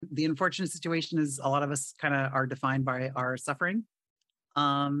the unfortunate situation is a lot of us kind of are defined by our suffering.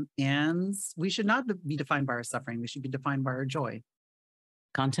 And we should not be defined by our suffering. We should be defined by our joy.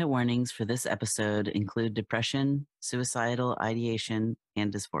 Content warnings for this episode include depression, suicidal ideation,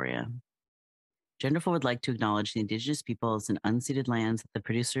 and dysphoria. Genderful would like to acknowledge the Indigenous peoples and unceded lands that the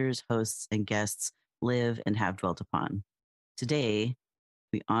producers, hosts, and guests live and have dwelt upon. Today,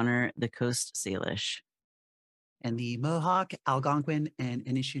 we honor the Coast Salish and the Mohawk, Algonquin, and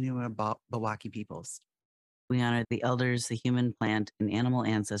Anishinaabe peoples. We honor the elders, the human, plant, and animal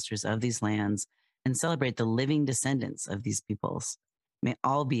ancestors of these lands and celebrate the living descendants of these peoples. May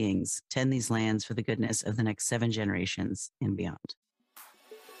all beings tend these lands for the goodness of the next 7 generations and beyond.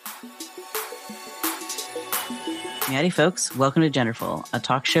 Howdy, folks. Welcome to Genderful, a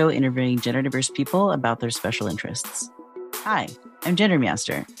talk show interviewing gender diverse people about their special interests. Hi, I'm Gender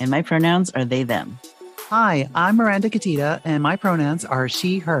Master, and my pronouns are they, them. Hi, I'm Miranda Katita, and my pronouns are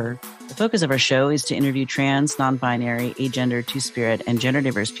she, her. The focus of our show is to interview trans, non-binary, agender, two-spirit, and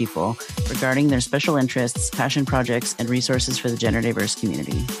gender-diverse people regarding their special interests, passion projects, and resources for the gender-diverse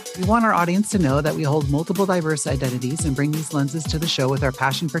community. We want our audience to know that we hold multiple diverse identities and bring these lenses to the show with our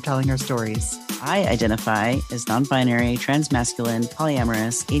passion for telling our stories. I identify as non-binary, trans-masculine,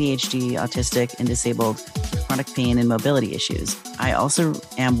 polyamorous, ADHD, autistic, and disabled with chronic pain and mobility issues. I also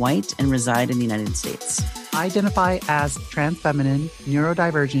am white and reside in the United States. I identify as trans-feminine,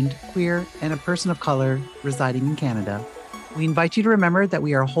 neurodivergent, queer, and a person of color residing in Canada. We invite you to remember that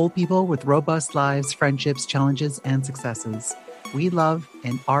we are whole people with robust lives, friendships, challenges, and successes. We love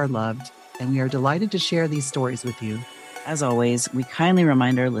and are loved, and we are delighted to share these stories with you. As always, we kindly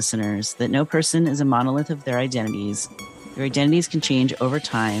remind our listeners that no person is a monolith of their identities. Their identities can change over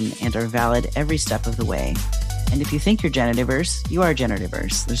time and are valid every step of the way. And if you think you're gender diverse, you are gender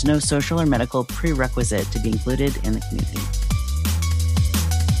diverse. There's no social or medical prerequisite to be included in the community.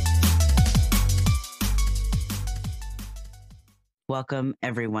 Welcome,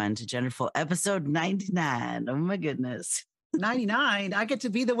 everyone, to Genderful episode 99. Oh, my goodness. 99? I get to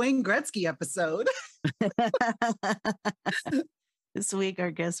be the Wayne Gretzky episode. This week,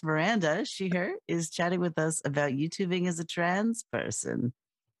 our guest Miranda, she, her, is chatting with us about YouTubing as a trans person.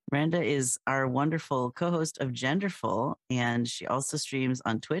 Miranda is our wonderful co-host of Genderful, and she also streams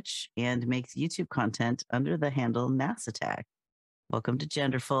on Twitch and makes YouTube content under the handle NASATAC. Welcome to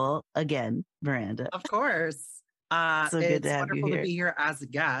Genderful again, Miranda. Of course. So good to have wonderful you here. To be here as a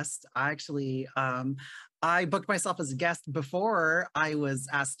guest. I actually, I booked myself as a guest before I was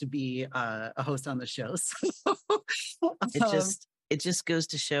asked to be a host on the show. So, it just goes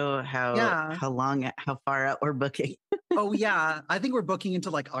to show how far out we're booking. Oh yeah, I think we're booking into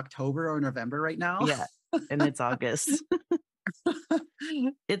like October or November right now. Yeah, and it's August.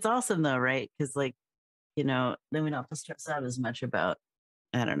 It's awesome though, right? Because then we don't have to stress out as much about,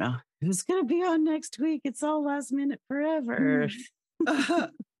 I don't know, who's going to be on next week. It's all last minute forever.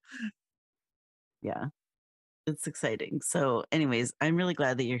 Yeah, it's exciting. So anyways, I'm really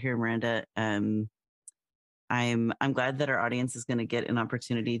glad that you're here, Miranda. I'm glad that our audience is going to get an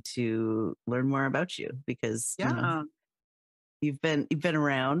opportunity to learn more about you because you've been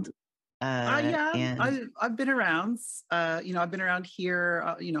around. I've been around. I've been around here.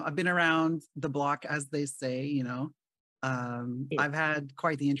 I've been around the block, as they say. I've had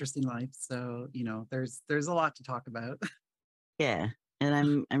quite the interesting life. So there's a lot to talk about. Yeah,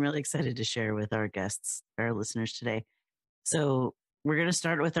 and I'm really excited to share with our guests, our listeners today. So we're going to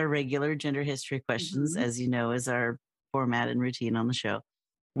start with our regular gender history questions, as you know, is our format and routine on the show.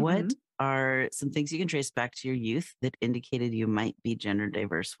 What are some things you can trace back to your youth that indicated you might be gender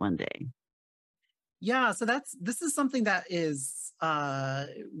diverse one day? Yeah, so this is something that is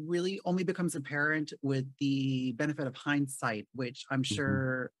really only becomes apparent with the benefit of hindsight, which I'm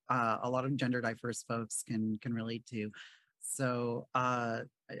sure a lot of gender diverse folks can relate to. So I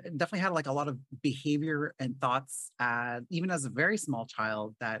definitely had like a lot of behavior and thoughts, even as a very small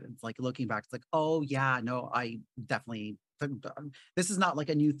child, that it's like looking back, it's like, oh yeah, no, I definitely, this is not like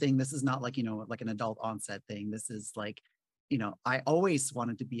a new thing. This is not like, like an adult onset thing. This is like, I always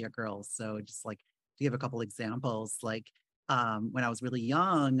wanted to be a girl. So just like to give a couple examples, like when I was really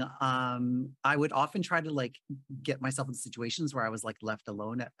young, I would often try to like get myself in situations where I was like left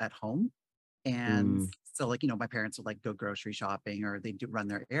alone at home. And so like, my parents would like go grocery shopping or they'd run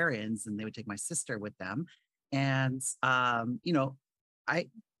their errands and they would take my sister with them. And,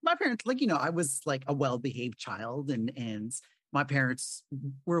 my parents, like, I was like a well-behaved child and my parents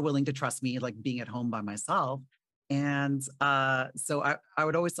were willing to trust me, like being at home by myself. And so I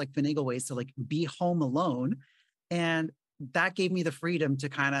would always like finagle ways to like be home alone. And that gave me the freedom to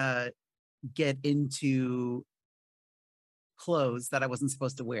kind of get into clothes that I wasn't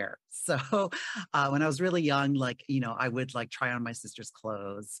supposed to wear. So when I was really young, like, I would like try on my sister's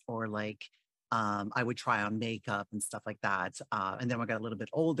clothes, or like I would try on makeup and stuff like that. And then when I got a little bit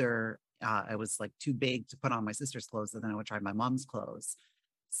older, I was like too big to put on my sister's clothes, and then I would try my mom's clothes.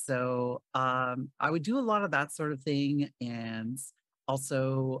 So I would do a lot of that sort of thing. And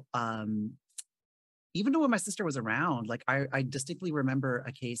also, even though when my sister was around, like I distinctly remember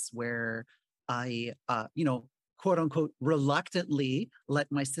a case where I, quote unquote, reluctantly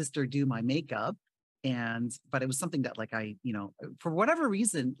let my sister do my makeup. But it was something that like for whatever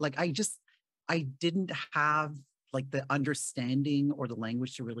reason, like I didn't have like the understanding or the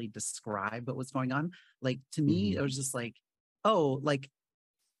language to really describe what was going on. Like to me, Mm-hmm. it was just like, oh, like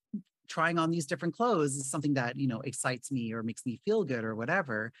trying on these different clothes is something that excites me or makes me feel good or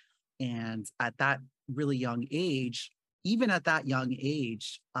whatever. And at that really young age, even at that young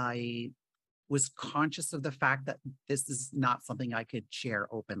age, I was conscious of the fact that this is not something I could share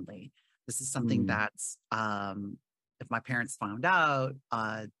openly. This is something Mm-hmm. that's if my parents found out,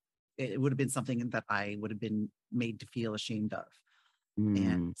 it would have been something that I would have been made to feel ashamed of.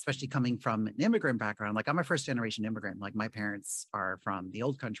 And Mm-hmm. especially coming from an immigrant background, like I'm a first generation immigrant, like my parents are from the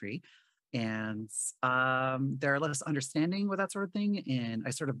old country, and they're less understanding with that sort of thing. And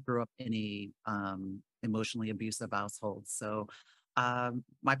I sort of grew up in a emotionally abusive household. So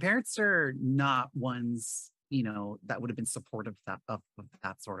my parents are not ones, that would have been supportive of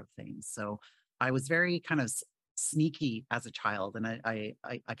that sort of thing. So I was very kind of sneaky as a child, and I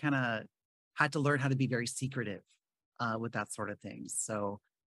kind of had to learn how to be very secretive with that sort of thing. So,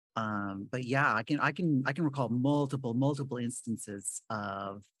 but yeah, I can recall multiple instances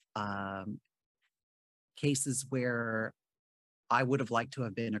of um, cases where I would have liked to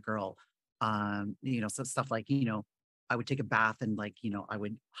have been a girl. So stuff like I would take a bath, and like I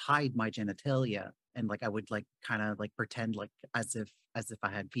would hide my genitalia, and like I would like kind of like pretend like as if I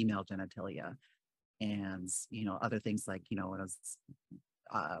had female genitalia. And other things like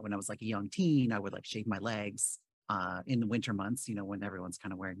when I was like a young teen, I would like shave my legs in the winter months, when everyone's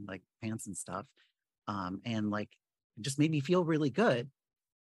kind of wearing like pants and stuff. And like it just made me feel really good.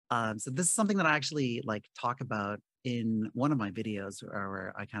 So this is something that I actually like talk about in one of my videos,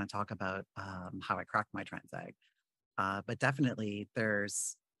 where I kind of talk about how I cracked my trans egg. But definitely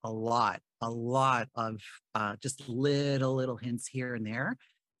there's a lot of just little hints here and there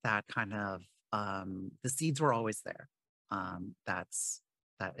that kind of the seeds were always there. That's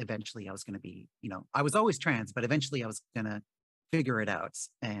that eventually I was going to be, I was always trans, but eventually I was going to figure it out.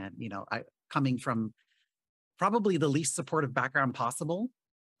 And, I coming from probably the least supportive background possible,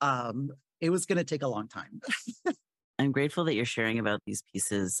 it was going to take a long time. I'm grateful that you're sharing about these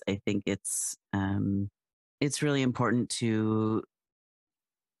pieces. I think it's really important to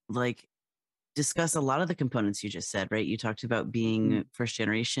like discuss a lot of the components you just said, right? You talked about being first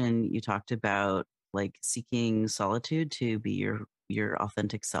generation. You talked about like seeking solitude to be your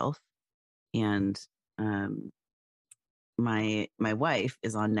authentic self. And um, my wife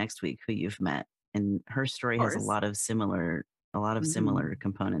is on next week, who you've met, and her story Of has course. a lot of Hmm. similar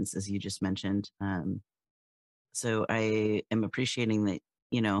components as you just mentioned. So I am appreciating that,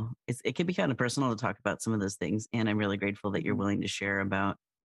 it can be kind of personal to talk about some of those things. And I'm really grateful that you're Hmm. willing to share about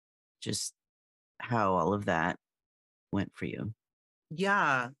just how all of that went for you.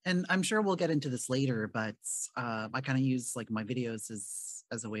 Yeah, and I'm sure we'll get into this later, but I kind of use like my videos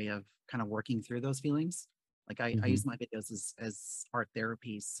as a way of kind of working through those feelings. Like I Hmm. use my videos as art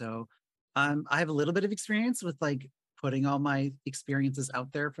therapy. So I have a little bit of experience with like putting all my experiences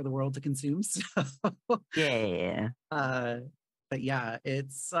out there for the world to consume. So Yeah. uh but yeah,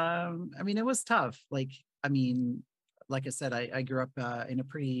 it's I mean it was tough. I mean, like I said, I grew up in a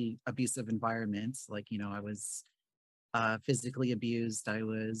pretty abusive environment. Like, I was physically abused. I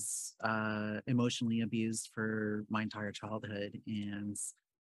was emotionally abused for my entire childhood, and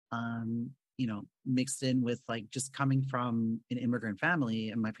mixed in with like just coming from an immigrant family,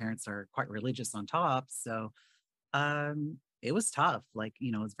 and my parents are quite religious on top. So it was tough. Like,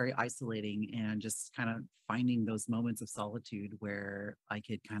 it was very isolating, and just kind of finding those moments of solitude where I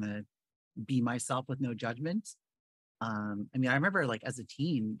could kind of be myself with no judgment. I mean, I remember like as a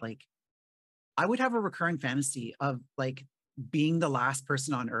teen, like I would have a recurring fantasy of like being the last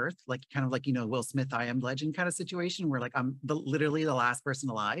person on earth, like kind of like, Will Smith, I Am Legend kind of situation where like literally the last person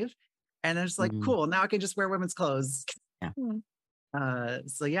alive. And it's like, Hmm. cool, now I can just wear women's clothes. Yeah.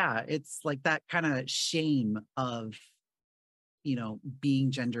 So yeah, it's like that kind of shame of, being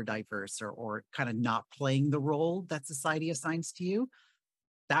gender diverse, or kind of not playing the role that society assigns to you.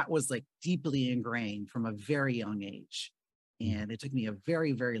 That was like deeply ingrained from a very young age. Mhm. And it took me a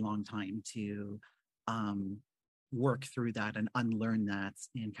very, very long time to um, work through that and unlearn that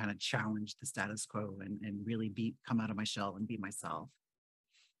and kind of challenge the status quo and really come out of my shell and be myself.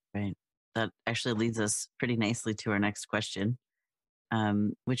 Right. That actually leads us pretty nicely to our next question,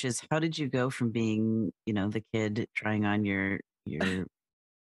 which is how did you go from being, the kid trying on your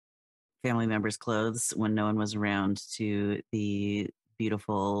family members' clothes when no one was around to the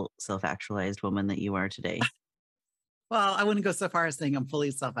beautiful self-actualized woman that you are today? Well, I wouldn't go so far as saying I'm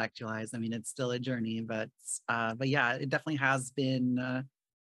fully self-actualized. I mean, it's still a journey, but yeah, it definitely has been.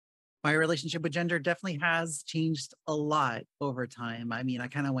 My relationship with gender definitely has changed a lot over time. I mean, I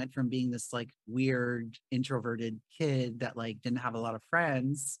kind of went from being this like weird introverted kid that like didn't have a lot of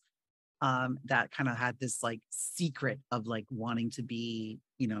friends, that kind of had this like secret of like wanting to be,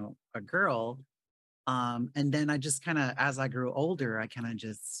 a girl. And then I just kind of, as I grew older, I kind of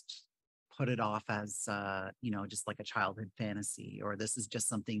just put it off as, just like a childhood fantasy, or this is just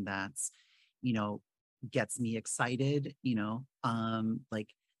something that's, you know, gets me excited, like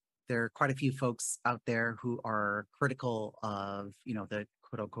there are quite a few folks out there who are critical of, the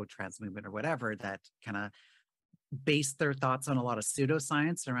quote unquote trans movement or whatever that kind of base their thoughts on a lot of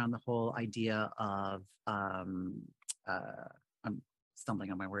pseudoscience around the whole idea of, uh, I'm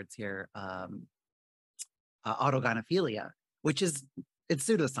stumbling on my words here, autogynephilia, which is it's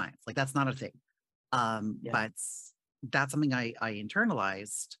pseudoscience. Like that's not a thing. Yeah. But that's something I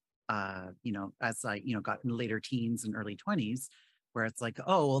internalized, as I, got in later teens and early 20s, where it's like,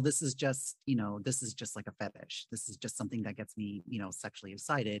 oh, well, this is just like a fetish. This is just something that gets me, sexually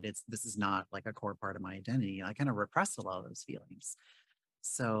excited. This is not like a core part of my identity. I kind of repressed a lot of those feelings.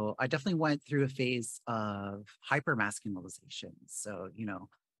 So I definitely went through a phase of hyper masculinization. So,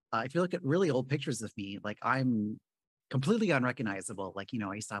 if you look at really old pictures of me, like I'm completely unrecognizable. Like,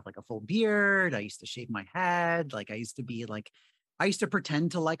 I used to have like a full beard. I used to shave my head. Like I used to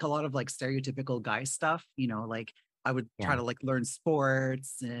pretend to like a lot of like stereotypical guy stuff, like I would try Yeah. to like learn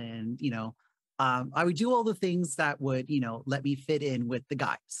sports and, I would do all the things that would, let me fit in with the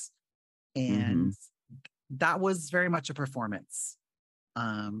guys. Hmm. And that was very much a performance.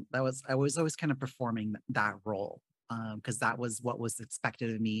 I was always kind of performing that role, because that was what was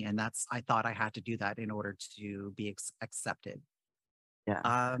expected of me, and I thought I had to do that in order to be accepted.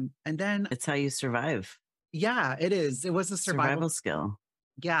 Yeah. And then It's how you survive. yeah, it is. It was a survival. Survival skill.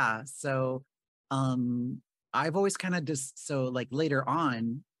 Yeah, so um, I've always kind of just so like later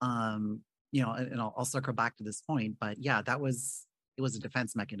on, and I'll circle back to this point, but yeah, it was a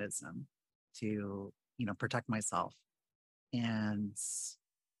defense mechanism to protect myself. And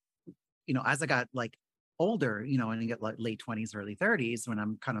as I got like older, and I get like late 20s, early 30s, when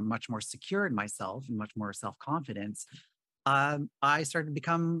I'm kind of much more secure in myself and much more self-confidence, I started to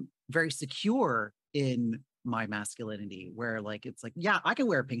become very secure in my masculinity, where like it's like, yeah, I can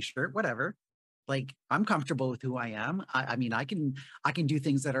wear a pink shirt, whatever. Like I'm comfortable with who I am. I mean, I can do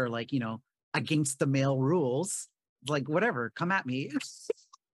things that are like, against the male rules. Like whatever, come at me.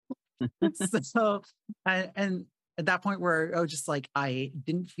 So and at that point where I was just like I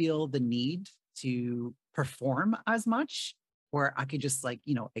didn't feel the need to perform as much, where I could just like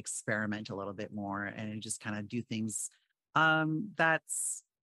experiment a little bit more and just kind of do things that's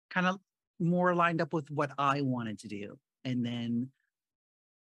kind of more lined up with what I wanted to do. And then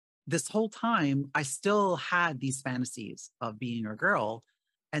this whole time I still had these fantasies of being a girl.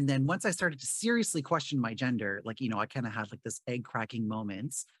 And then once I started to seriously question my gender, like I kind of had like this egg cracking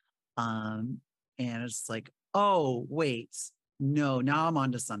moments, um, and it's like, oh, wait, no, now I'm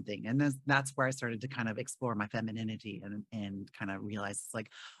onto something. And then that's where I started to kind of explore my femininity and kind of realize it's like,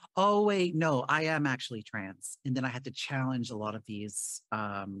 oh, wait, no, I am actually trans. And then I had to challenge a lot of these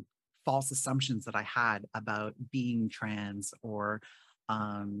false assumptions that I had about being trans, or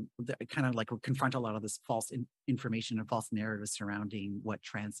kind of like would confront a lot of this false information and false narratives surrounding what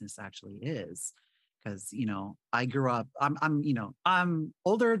transness actually is. Because I grew up. I'm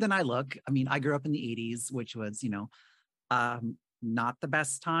older than I look. I mean, I grew up in the '80s, which was not the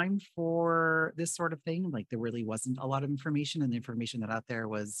best time for this sort of thing. Like there really wasn't a lot of information, and the information that out there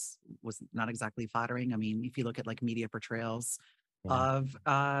was not exactly flattering. I mean, if you look at like media portrayals Yeah.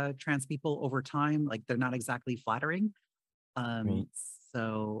 of trans people over time, like they're not exactly flattering. Right. Um,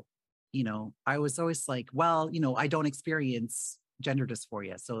 so, I was always like, well, I don't experience gender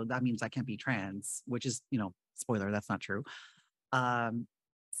dysphoria, so that means I can't be trans, which is, spoiler, that's not true. Um,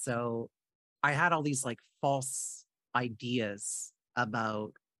 so I had all these like false ideas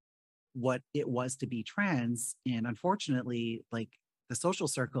about what it was to be trans. And unfortunately, like the social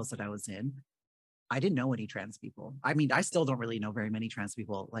circles that I was in, I didn't know any trans people. I mean, I still don't really know very many trans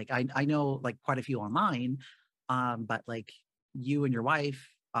people. Like I know like quite a few online, but like you and your wife,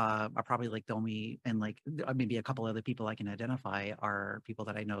 are probably like the only, and like maybe a couple other people I can identify are people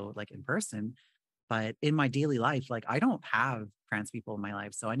that I know like in person. But in my daily life, like I don't have trans people in my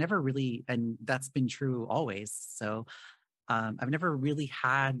life. So I never really, and that's been true always. So I've never really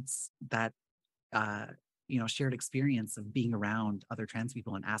had that, uh, shared experience of being around other trans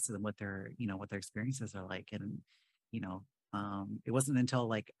people and asking them what their, what their experiences are like. And, you know, it wasn't until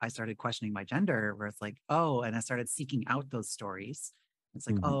like I started questioning my gender where it's like, oh, and I started seeking out those stories. It's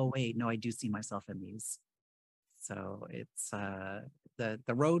like, Mhm. oh, wait, no, I do see myself in these. So it's the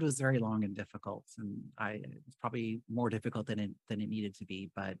road was very long and difficult, and it's probably more difficult than it needed to be.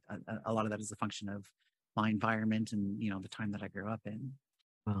 But a lot of that is a function of my environment and the time that I grew up in.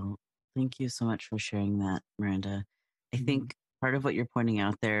 Well, thank you so much for sharing that, Miranda. I Mm-hmm. think part of what you're pointing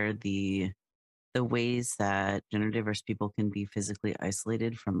out there, the ways that gender diverse people can be physically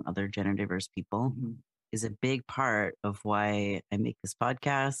isolated from other gender diverse people, Mm-hmm. is a big part of why I make this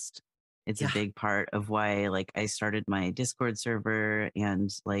podcast. It's a Yeah. big part of why like I started my Discord server, and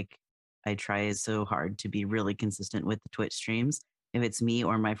like I try so hard to be really consistent with the Twitch streams if it's me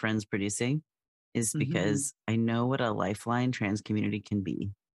or my friends producing, is Mm-hmm. because I know what a lifeline trans community can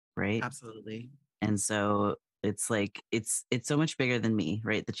be, right? Absolutely. And so it's like it's so much bigger than me,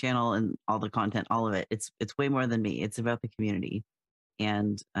 right? The channel and all the content, all of it. It's way more than me. It's about the community.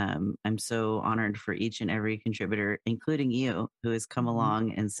 And I'm so honored for each and every contributor, including you, who has come Mm-hmm.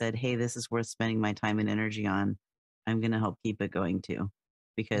 along and said, "Hey, this is worth spending my time and energy on. I'm going to help keep it going too." Yeah.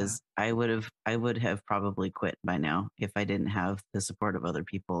 Because I would have probably quit by now if I didn't have the support of other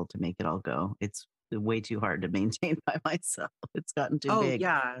people to make it all go. It's way too hard to maintain by myself. It's gotten too Oh big.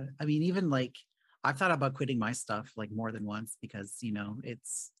 yeah. I mean, even like I've thought about quitting my stuff like more than once because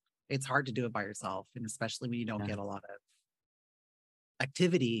it's hard to do it by yourself, and especially when you don't Yeah. get a lot of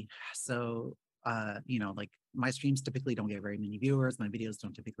activity. So, like my streams typically don't get very many viewers. My videos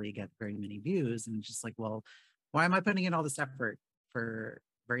don't typically get very many views. And it's just like, well, why am I putting in all this effort for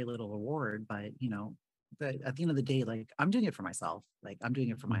very little reward? But, at the end of the day, like I'm doing it for myself. Like I'm doing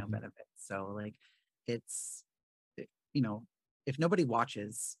it for my own Mhm. benefit. So like it's, it- you know, if nobody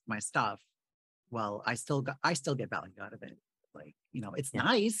watches my stuff, well, I still get value out of it. Like, it's Yeah.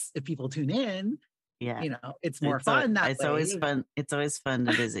 nice if people tune in, Yeah. it's more fun that It's always way. fun. It's always fun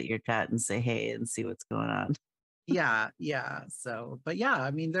to visit your chat and say hey and see what's going on. Yeah, yeah. So, but yeah,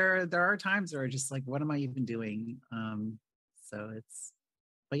 I mean, there are times where just like, what am I even doing? So it's,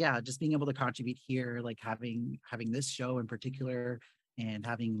 but yeah, just being able to contribute here, like having this show in particular, and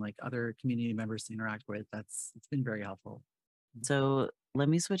having like other community members to interact with, it's been very helpful. So let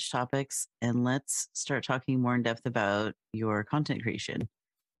me switch topics and let's start talking more in depth about your content creation.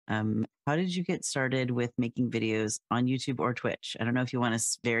 How did you get started with making videos on YouTube or Twitch? I don't know if you want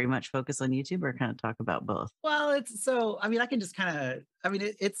to very much focus on YouTube or kind of talk about both. Well, it's so, I mean, I can just kind of, I mean,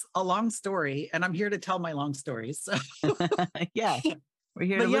 it's a long story, and I'm here to tell my long stories. So, Yeah, we're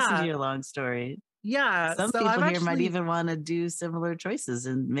here to but listen to yeah, your long story. yeah. Some So I've people here might actually, even want to do similar choices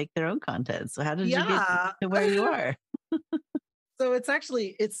and make their own content. So how did you get yeah. to where you are? So it's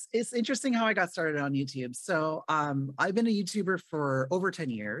actually it's interesting how I got started on YouTube. So I've been a YouTuber for over 10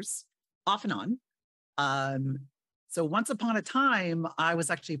 years, off and on. Um so once upon a time, I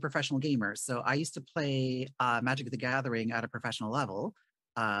was actually a professional gamer. So I used to play Magic the Gathering at a professional level.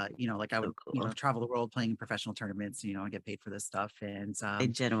 Like I So would, cool. travel the world playing in professional tournaments, and get paid for this stuff. And I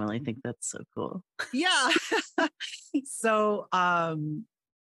genuinely think that's so cool. yeah. So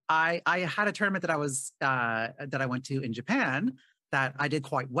I had a tournament that I went to in Japan that I did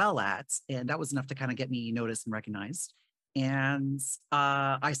quite well at, and that was enough to kind of get me noticed and recognized. And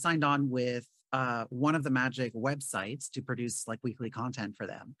I signed on with one of the Magic websites to produce like weekly content for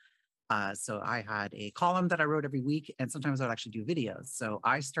them. So I had a column that I wrote every week, and sometimes I would actually do videos. So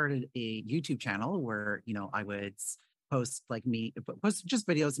I started a YouTube channel where I would post just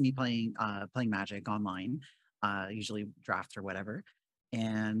videos of me playing Magic online, usually draft or whatever,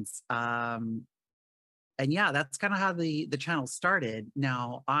 and yeah, that's kind of how the channel started.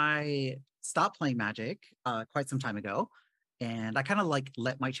 Now I stopped playing Magic quite some time ago, and I kind of like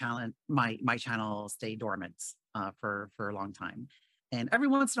let my channel stay dormant for a long time. And every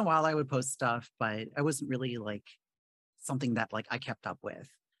once in a while, I would post stuff, but I wasn't really like something that like I kept up with.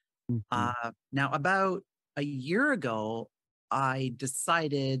 Mhm. Now, about a year ago, I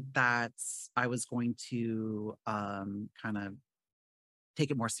decided that I was going to kind of take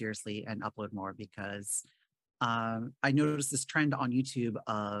it more seriously and upload more because I noticed this trend on YouTube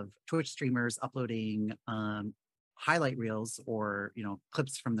of Twitch streamers uploading highlight reels or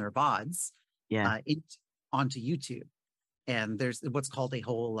clips from their VODs Yeah. onto YouTube, and there's what's called a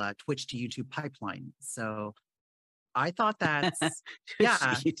whole Twitch to YouTube pipeline. So I thought that's, Twitch to yeah.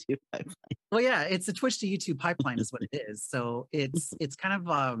 YouTube pipeline. Well, yeah, it's a Twitch to YouTube pipeline is what it is. So it's kind of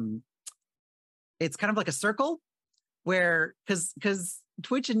like a circle where because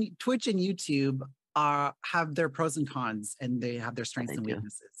Twitch and YouTube have their pros and cons, and they have their strengths They and do.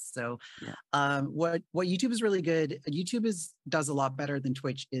 weaknesses. So Yeah. what YouTube is really good, YouTube does a lot better than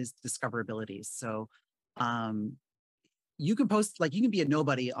Twitch is discoverability. So um you can post, like, you can be a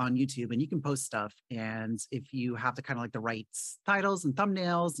nobody on YouTube and you can post stuff, and if you have the kind of like the right titles and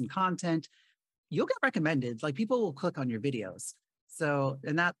thumbnails and content, you'll get recommended. Like, people will click on your videos. So,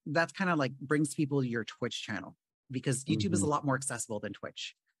 and that's kind of like brings people to your Twitch channel, because YouTube is a lot more accessible than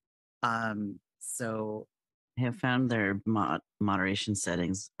Twitch. So I have found their moderation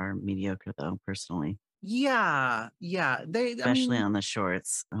settings are mediocre, though, personally, yeah, I especially mean, on the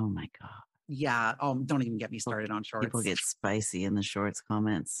shorts. Oh my God. yeah. Oh, don't even get me People, started on people shorts. get spicy in the shorts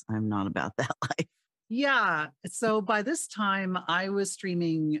comments. I'm not about that life. Yeah. So by this time, I was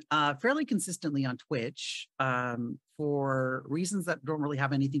streaming fairly consistently on Twitch for reasons that don't really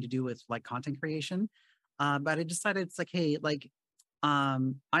have anything to do with like content creation. But I decided, it's like, hey, like,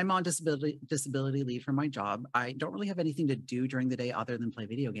 I'm on disability leave from my job. I don't really have anything to do during the day other than play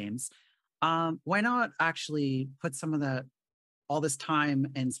video games. Why not actually put some of all this time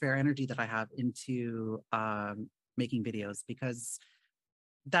and spare energy that I have into making videos, because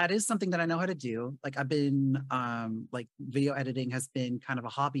that is something that I know how to do. Like, I've been like, video editing has been kind of a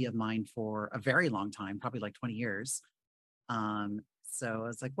hobby of mine for a very long time, probably like 20 years. So I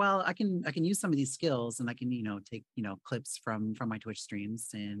was like, well, I can use some of these skills, and I can, take, clips from my Twitch streams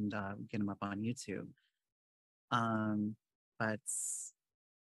and get them up on YouTube. But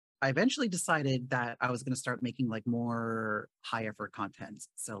I eventually decided that I was going to start making like more high effort content.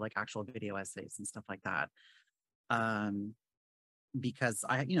 So like actual video essays and stuff like that. Um, because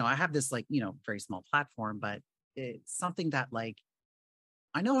I have this, like, very small platform, but it's something that, like,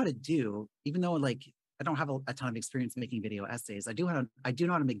 I know how to do, even though, like, I don't have a ton of experience making video essays. I do know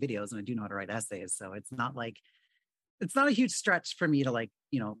how to make videos, and I do know how to write essays. So it's not a huge stretch for me to, like,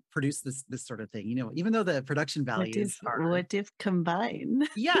 produce this sort of thing, even though the production values are, What if combine?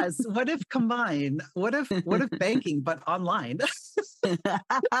 yes, what if combine? What if banking, but online?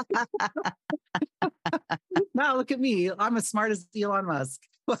 Now look at me. I'm as smart as Elon Musk.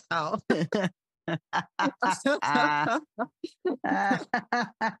 Wow.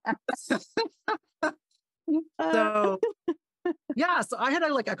 So yeah, so I had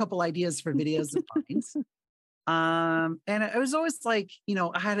like a couple ideas for videos of mine. And it was always like,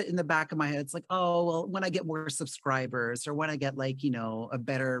 I had it in the back of my head. It's like, oh, well, when I get more subscribers, or when I get, like, a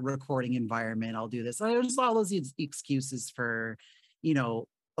better recording environment, I'll do this. So there's all those excuses for, you know,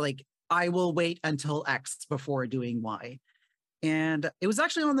 like, I will wait until X before doing Y. And it was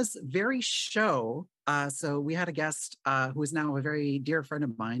actually on this very show. So we had a guest who is now a very dear friend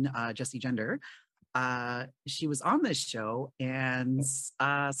of mine, Jessie Gender. She was on this show, and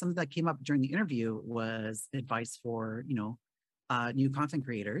something that came up during the interview was advice for, new content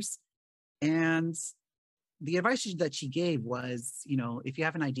creators. And the advice that she gave was, if you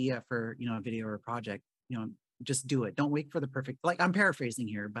have an idea for, a video or a project, just do it. Don't wait for the perfect, like, I'm paraphrasing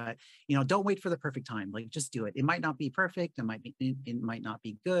here, but, don't wait for the perfect time. Like, just do it. It might not be perfect. It might not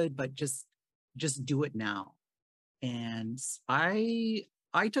be good, but just do it now. And I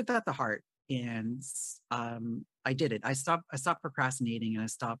took that to heart, and I did it. I stopped procrastinating, and I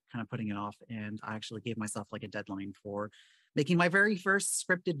stopped kind of putting it off, and I actually gave myself like a deadline for making my very first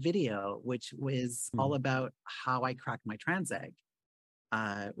scripted video, which was all about how I cracked my trans egg,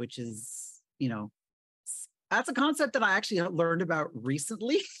 which is, that's a concept that I actually learned about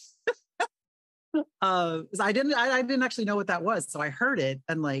recently. 'Cause I didn't actually know what that was. So I heard it,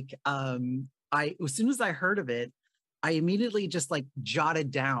 and like, as soon as I heard of it, I immediately just like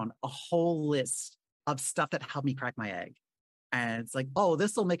jotted down a whole list of stuff that helped me crack my egg. And it's like, oh,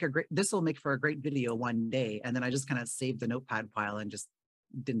 this will make for a great video one day. And then I just kind of saved the notepad file and just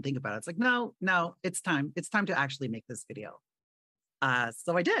didn't think about it. It's like, no, it's time. It's time to actually make this video.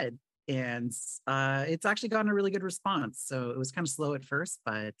 So I did. And it's actually gotten a really good response. So it was kind of slow at first,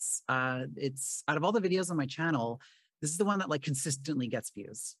 but it's, out of all the videos on my channel, this is the one that like consistently gets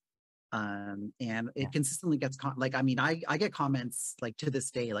views. And it consistently gets like, I mean, I get comments like to this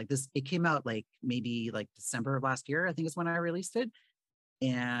day. Like, this, it came out like maybe like December of last year, I think is when I released it.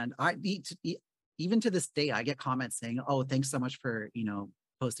 And even to this day, I get comments saying, oh, thanks so much for,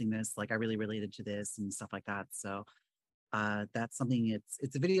 posting this. Like, I really related to this and stuff like that. So that's something,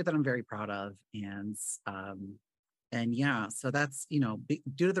 it's a video that I'm very proud of. And yeah, so that's, due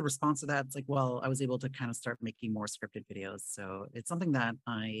to the response to that, it's like, well, I was able to kind of start making more scripted videos. So it's something that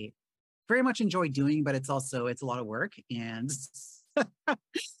very much enjoy doing, but it's a lot of work. And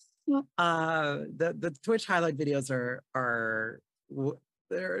the Twitch highlight videos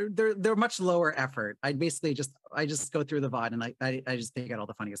they're much lower effort. I just go through the VOD and I just pick out all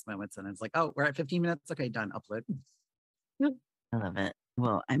the funniest moments, and it's like, oh, we're at 15 minutes. Okay, done. Upload. I love it.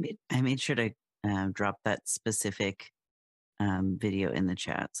 Well, I made sure to drop that specific video in the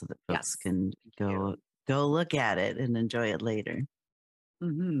chat so that folks can go look at it and enjoy it later.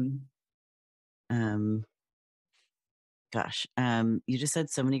 Gosh, you just said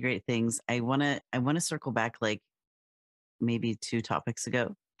so many great things. I wanna circle back like maybe 2 topics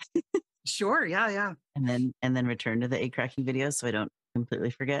ago. Sure. Yeah. And then return to the egg cracking video so I don't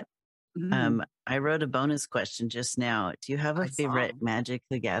completely forget. I wrote a bonus question just now. Do you have a favorite Magic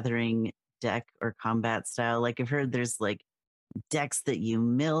the Gathering deck or combat style? Like I've heard there's like decks that you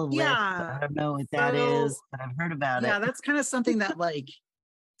mill with. I don't know what that is, but I've heard about it. Yeah, that's kind of something that like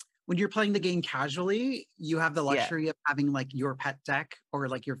when you're playing the game casually, you have the luxury of having like your pet deck or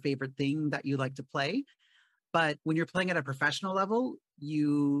like your favorite thing that you like to play. But when you're playing at a professional level,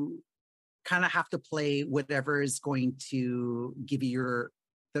 you kind of have to play whatever is going to give you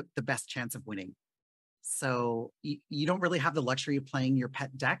the best chance of winning. So you don't really have the luxury of playing your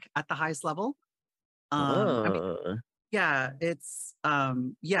pet deck at the highest level. I mean, yeah, it's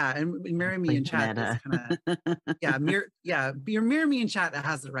and Marry Me in Chat is kind of your Marry Me in Chat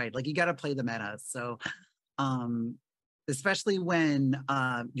has it right. Like you got to play the meta. So especially when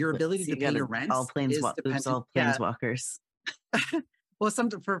your ability to pay your rent is dependent. All planeswalkers. Well,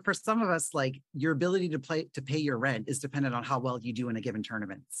 for some of us, like your ability to pay your rent is dependent on how well you do in a given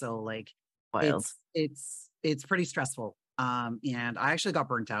tournament. So like it's pretty stressful. And I actually got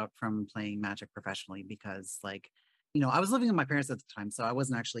burnt out from playing Magic professionally because like, I was living with my parents at the time, so I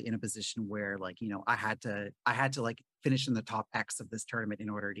wasn't actually in a position where like, I had to like finish in the top X of this tournament in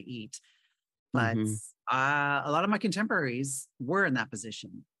order to eat. But a lot of my contemporaries were in that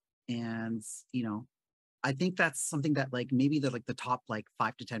position. And, I think that's something that like maybe the top like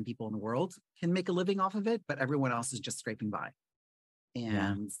 5 to 10 people in the world can make a living off of it, but everyone else is just scraping by.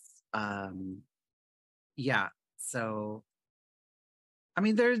 And so I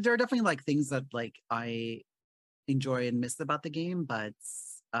mean there are definitely like things that like I enjoy and miss about the game, but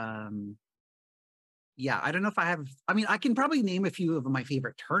I don't know if I can probably name a few of my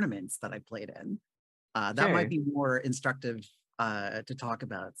favorite tournaments that I played in. That might be more instructive to talk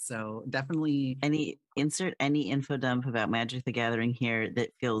about. So definitely insert any info dump about Magic the Gathering here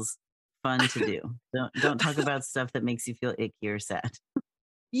that feels fun to do. Don't talk about stuff that makes you feel icky or sad.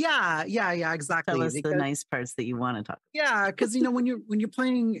 Yeah, exactly. Tell us the nice parts that you want to talk about. Yeah, because when you're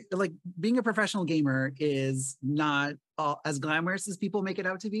playing, like being a professional gamer is not as glamorous as people make it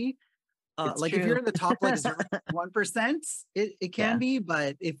out to be. Like if you're in the top like 1%, it can be,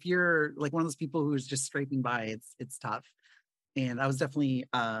 but if you're like one of those people who's just scraping by, it's tough. And I was definitely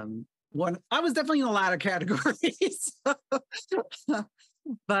in the latter category.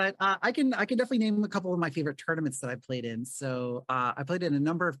 But I can definitely name a couple of my favorite tournaments that I played in. So I played in a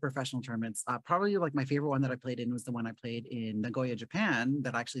number of professional tournaments. Probably like my favorite one that I played in was the one I played in Nagoya, Japan,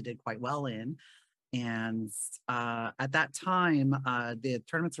 that I actually did quite well in. And at that time, the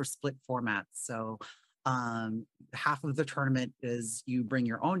tournaments were split formats. So half of the tournament is you bring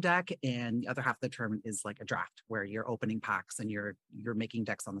your own deck, and the other half of the tournament is like a draft where you're opening packs and you're making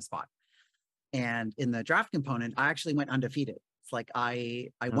decks on the spot. And in the draft component, I actually went undefeated. It's like I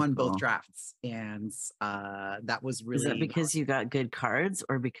won both drafts, and that was really. Is that because you got good cards,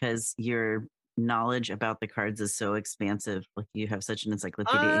 or because your knowledge about the cards is so expansive, like you have such an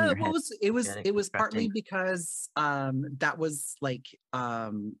encyclopedia in your head? It was partly because that was like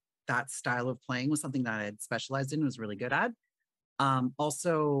that style of playing was something that I had specialized in, was really good at.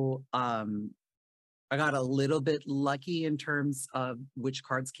 Also, I got a little bit lucky in terms of which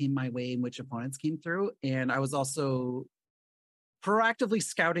cards came my way and which opponents came through, and I was also proactively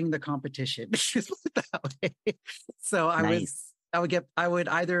scouting the competition. That way. So I would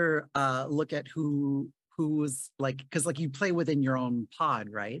either look at who was like, because like you play within your own pod,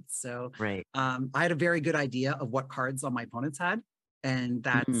 right? So I had a very good idea of what cards all my opponents had, and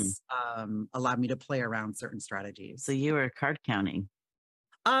that's allowed me to play around certain strategies. So you were card counting.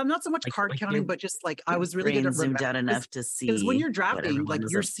 Not so much card counting, but just like I was really good at zoomed out enough to see. Because when you're drafting, like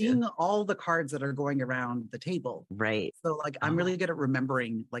you're seeing all the cards that are going around the table. Right. So like I'm really good at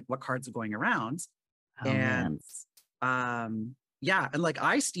remembering like what cards are going around. And and like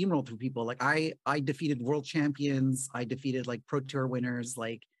I steamrolled through people. Like I defeated world champions. I defeated like pro tour winners.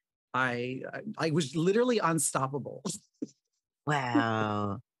 Like I was literally unstoppable.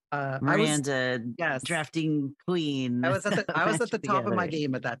 Wow. I was, Miranda, yes, drafting queen. I was at the Magic the top of my Gathering.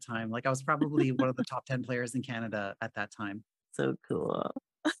 game at that time. Like I was probably one of the top 10 players in Canada at that time. So cool.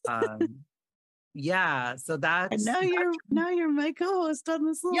 Um, yeah, so And that's now you're my co-host on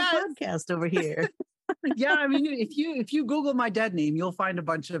this little yes, podcast over here. yeah. I mean, if you Google my dead name, you'll find a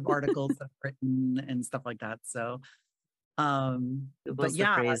bunch of articles that I've written and stuff like that. So, but Google's the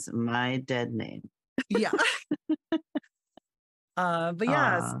yeah, phrase "my dead name." yeah. But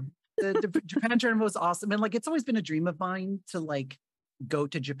yeah, Ah, the Japan tournament was awesome, and like it's always been a dream of mine to like go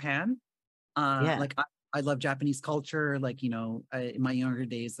to Japan. yeah. Like I love Japanese culture. Like in my younger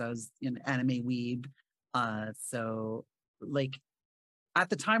days, I was an anime weeb. So like at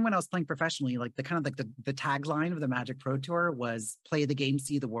the time when I was playing professionally, like the kind of like the tagline of the Magic Pro Tour was "Play the game,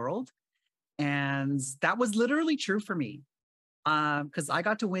 see the world," and that was literally true for me. Because I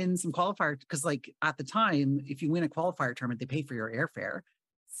got to win some qualifier. Because like at the time, if you win a qualifier tournament, they pay for your airfare.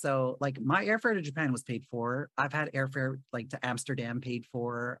 So like my airfare to Japan was paid for. I've had airfare like to Amsterdam paid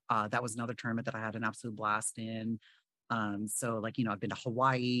for. That was another tournament that I had an absolute blast in. So like I've been to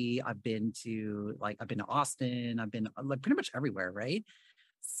Hawaii, I've been to Austin, I've been like pretty much everywhere, right?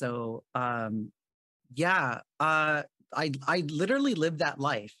 So yeah, I literally lived that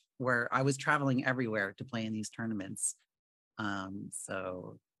life where I was traveling everywhere to play in these tournaments.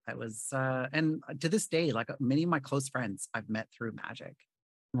 So I was, and to this day, like many of my close friends I've met through Magic.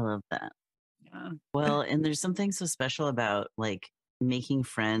 I love that. Yeah. Well, and there's something so special about like making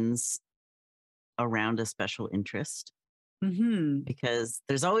friends around a special interest Hmm. because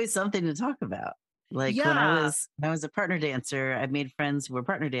there's always something to talk about. Like Yeah. when I was a partner dancer, I made friends who were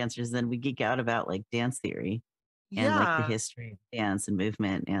partner dancers. Then we geek out about like dance theory and like the Yeah. history of dance and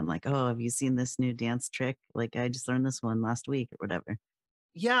movement and like, oh, have you seen this new dance trick? Like I just learned this one last week or whatever.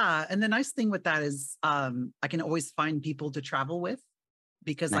 Yeah. And the nice thing with that is, I can always find people to travel with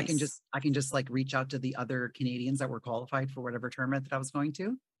because Nice. I can just like reach out to the other Canadians that were qualified for whatever tournament that I was going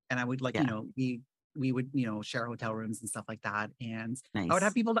to. And I would like, Yeah. we would, share hotel rooms and stuff like that. And Nice.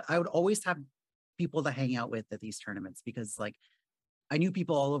 I would always have people to hang out with at these tournaments because like I knew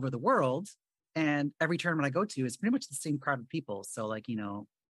people all over the world, and every tournament I go to is pretty much the same crowd of people. So like,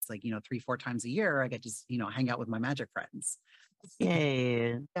 it's like, 3, 4 times a year, I get to just, hang out with my Magic friends.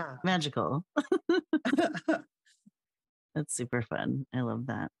 Yay. Yeah. Magical. That's super fun. I love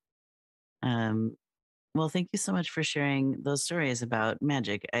that. Um, well, thank you so much for sharing those stories about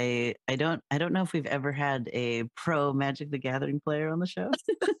magic. I don't know if we've ever had a pro Magic the Gathering player on the show.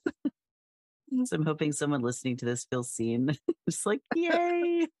 So I'm hoping someone listening to this feels seen. Just like,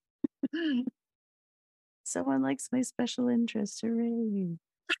 yay, someone likes my special interest. Hooray.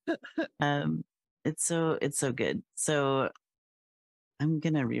 Um, it's so good. So I'm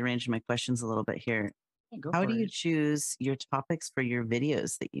gonna rearrange my questions a little bit here. Go How do for you it. choose your topics for your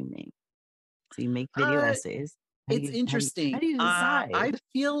videos that you make? So you make video Uh, essays. it's How interesting. do you I decide?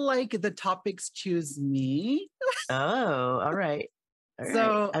 feel like the topics choose me. Oh, all right. All right.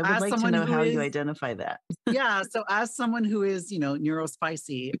 So I would as like to someone know who how you is, identify that. yeah, so as someone who is,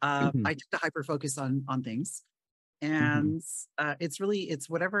 neurospicy, I Mhm, tend to hyper focus on things. mhm, And it's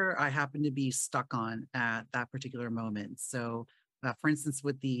whatever I happen to be stuck on at that particular moment. So for instance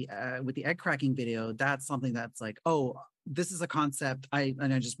with the egg cracking video, that's something that's like, oh, this is a concept. I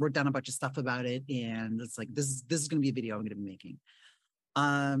just wrote down a bunch of stuff about it, and it's like this is going to be a video I'm going to be making.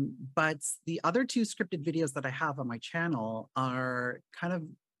 But the other two scripted videos that I have on my channel are kind of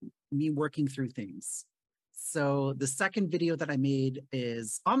me working through things. So the second video that I made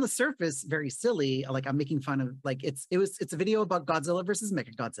is on the surface very silly. Like I'm making fun of like it's a video about Godzilla versus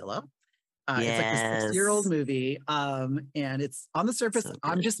Mechagodzilla. It's like this 6-year-old yes. movie, and it's on the surface. So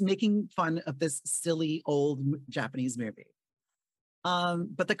I'm good. just making fun of this silly old Japanese movie.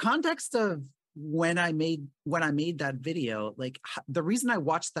 But the context of when I made that video, like the reason I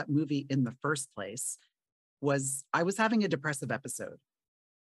watched that movie in the first place was I was having a depressive episode,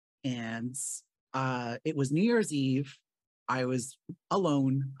 and it was New Year's Eve. I was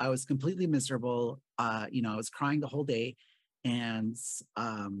alone. I was completely miserable. I was crying the whole day, and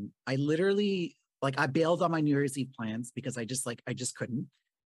I literally like I bailed on my New Year's Eve plans because I just couldn't.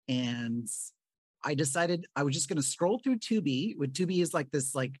 And I decided I was just going to scroll through Tubi. Tubi is like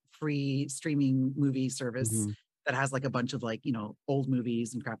this like free streaming movie service Mhm, that has like a bunch of like old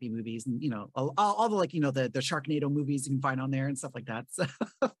movies and crappy movies, and all the like the Sharknado movies you can find on there and stuff like that. So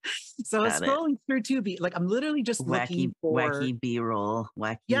so I was got it. scrolling through Tubi, like I'm literally just looking for Wacky B-roll.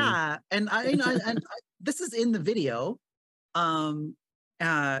 Wacky. yeah, this is in the video. Um,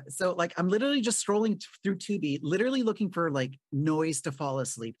 so like I'm literally just scrolling through Tubi, literally looking for like noise to fall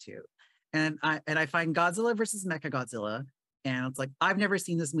asleep to, and I find Godzilla versus Mechagodzilla. And it's like, I've never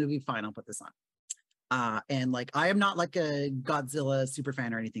seen this movie. Fine, I'll put this on. And like, I am not like a Godzilla super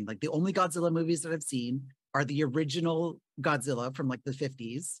fan or anything. Like the only Godzilla movies that I've seen are the original Godzilla from like the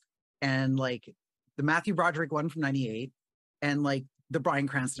 50s and like the Matthew Broderick one from 98 and like the Bryan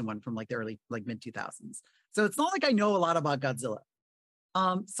Cranston one from like the early, like mid 2000s. So it's not like I know a lot about Godzilla.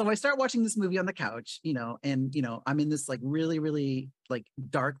 So I start watching this movie on the couch, and I'm in this like really, really like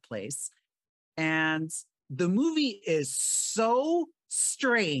dark place. And the movie is so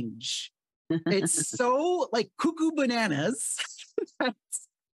strange. It's so like cuckoo bananas.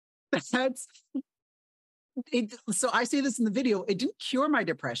 that's it. So I say this in the video, it didn't cure my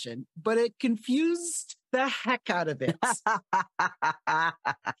depression, but it confused the heck out of it.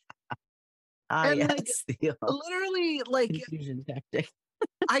 And yes, like literally like confusion tactic.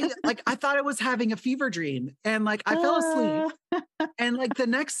 I thought I was having a fever dream and like I fell asleep. And like the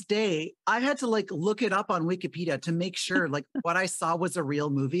next day, I had to like look it up on Wikipedia to make sure like what I saw was a real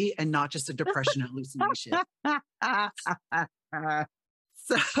movie and not just a depression hallucination.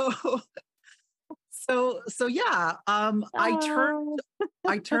 So so yeah, I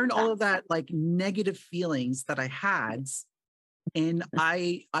turned all of that like negative feelings that I had, and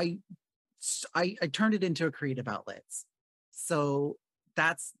I turned it into a creative outlet. So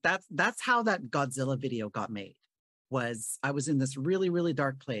that's how that Godzilla video got made. Was I was in this really, really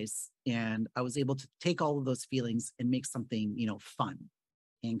dark place and I was able to take all of those feelings and make something, fun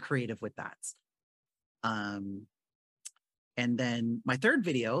and creative with that. And then my third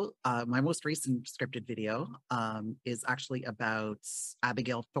video, my most recent scripted video, is actually about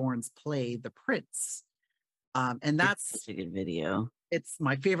Abigail Thorne's play, The Prince. And that's such a good video. It's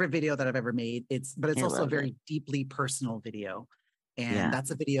my favorite video that I've ever made. But it's also a very deeply personal video. And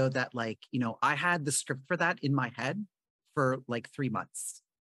that's a video that like, I had the script for that in my head for like 3 months.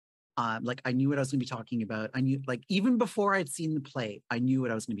 Like I knew what I was going to be talking about. I knew like even before I'd seen the play, I knew what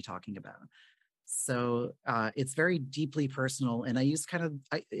I was going to be talking about. So it's very deeply personal. And I use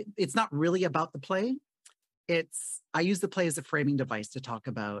it's not really about the play. I use the play as a framing device to talk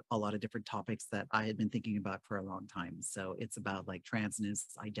about a lot of different topics that I had been thinking about for a long time. So it's about like transness,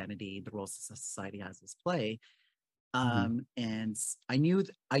 identity, the roles society has as play. And I knew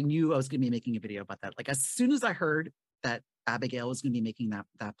I was going to be making a video about that. Like as soon as I heard that Abigail was going to be making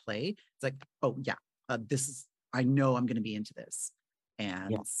that play, it's like, oh yeah, I know I'm going to be into this.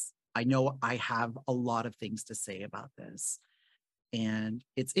 And I know I have a lot of things to say about this. And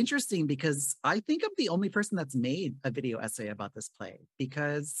it's interesting because I think I'm the only person that's made a video essay about this play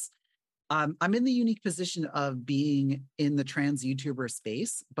because I'm in the unique position of being in the trans YouTuber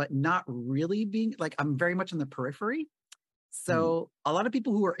space, but not really being like, I'm very much on the periphery. So a lot of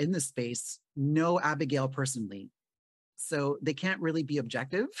people who are in this space know Abigail personally. So they can't really be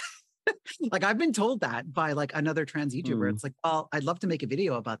objective. Like I've been told that by like another trans YouTuber. It's like, well, I'd love to make a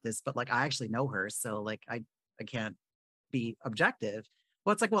video about this, but like I actually know her. So like I can't be objective.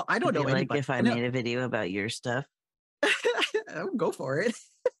 Well, it's like, well, I don't know anybody. Like if I made a video about your stuff. Go for it.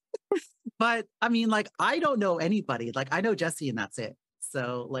 But I mean, like, I don't know anybody. Like I know Jesse and that's it.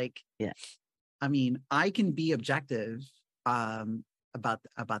 So like, I mean, I can be objective about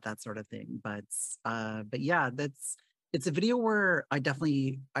that sort of thing. But yeah, it's a video where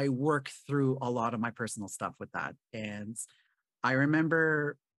I work through a lot of my personal stuff with that. And I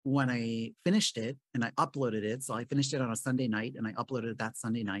remember when I finished it and I uploaded it. So I finished it on a Sunday night and I uploaded it that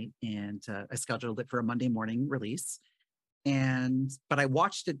Sunday night and I scheduled it for a Monday morning release. But I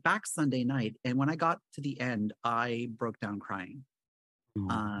watched it back Sunday night. And when I got to the end, I broke down crying.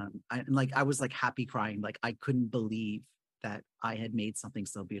 I was like happy crying. Like I couldn't believe that I had made something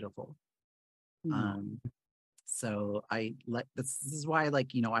so beautiful. So this is why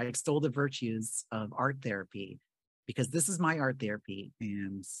I extol the virtues of art therapy, because this is my art therapy.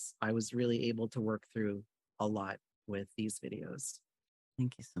 And I was really able to work through a lot with these videos.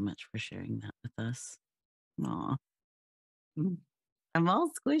 Thank you so much for sharing that with us. Aw. I'm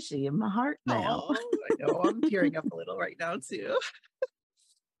all squishy in my heart now. Oh, I know. I'm tearing up a little right now too.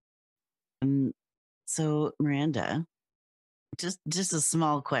 So Miranda, just a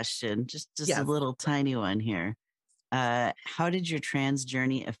small question, just a little tiny one here. How did your trans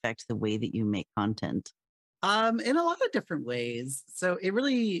journey affect the way that you make content? In a lot of different ways. So it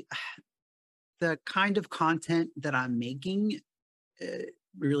really, the kind of content that I'm making, it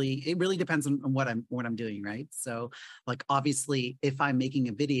really depends on what I'm doing, right? So like obviously if I'm making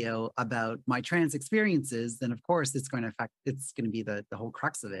a video about my trans experiences, then of course it's going to be the whole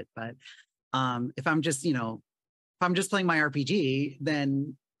crux of it. But if I'm just playing my RPG,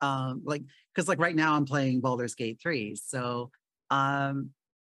 then because like right now I'm playing Baldur's Gate 3. So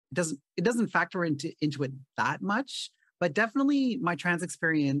it doesn't factor into it that much. but definitely my trans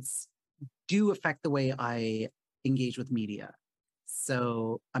experience do affect the way I engage with media.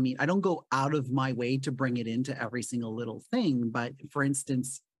 So, I mean, I don't go out of my way to bring it into every single little thing. But for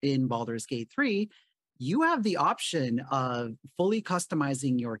instance, in Baldur's Gate 3, you have the option of fully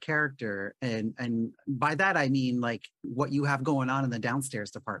customizing your character. And by that, I mean like what you have going on in the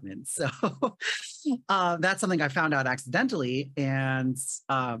downstairs department. So that's something I found out accidentally. And,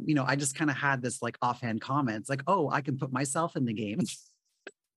 I just kind of had this like offhand comments like, oh, I can put myself in the game.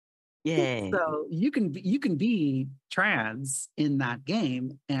 Yay. So you can be trans in that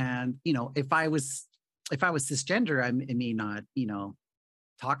game, and if I was cisgender, I may not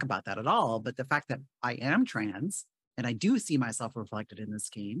talk about that at all. But the fact that I am trans and I do see myself reflected in this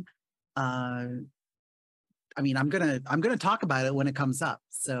game, uh, I mean, I'm gonna talk about it when it comes up.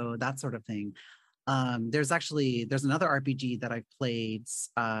 So that sort of thing. There's another RPG that I played.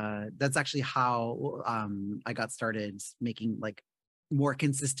 That's actually how I got started making like more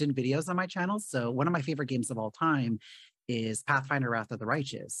consistent videos on my channel. So one of my favorite games of all time is Pathfinder: Wrath of the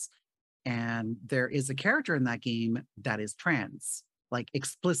Righteous, and there is a character in that game that is trans, like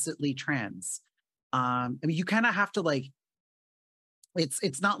explicitly trans. I mean, you kind of have to like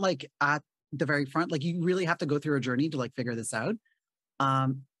it's not like at the very front. Like you really have to go through a journey to like figure this out.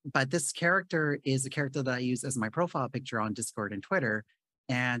 But this character is a character that I use as my profile picture on Discord and Twitter.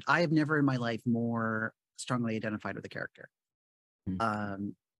 And I have never in my life more strongly identified with the character.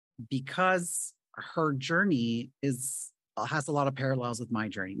 Um, because her journey has a lot of parallels with my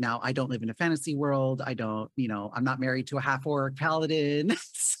journey. Now, I don't live in a fantasy world. I'm not married to a half-orc paladin,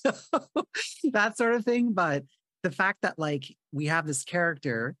 so that sort of thing. But the fact that like we have this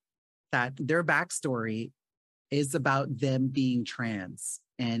character that their backstory is about them being trans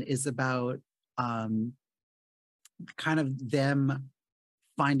and is about kind of them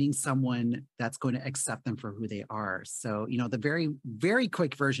finding someone that's going to accept them for who they are. So, the very, very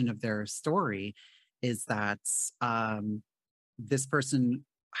quick version of their story is that this person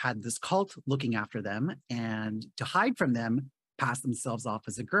had this cult looking after them, and to hide from them, passed themselves off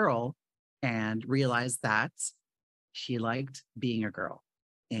as a girl and realized that she liked being a girl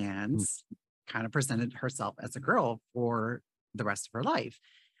and kind of presented herself as a girl for the rest of her life,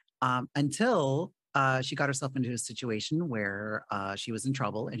 until she got herself into a situation where she was in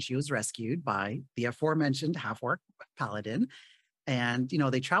trouble and she was rescued by the aforementioned half-orc paladin. And,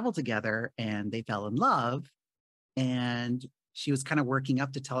 they traveled together and they fell in love. And she was kind of working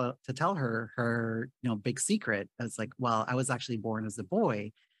up to tell her big secret. It's like, well, I was actually born as a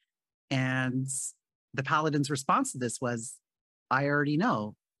boy. And the paladin's response to this was, I already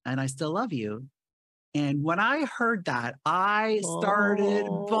know, and I still love you. And when I heard that, I started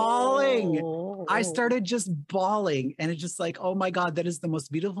bawling. I started just bawling. And it's just like, oh my God, that is the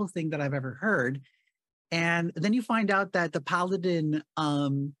most beautiful thing that I've ever heard. And then you find out that the paladin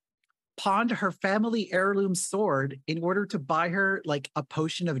pawned her family heirloom sword in order to buy her like a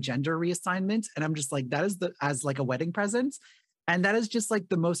potion of gender reassignment. And I'm just like, that is as like a wedding present. And that is just like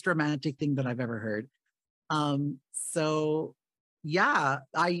the most romantic thing that I've ever heard. So yeah,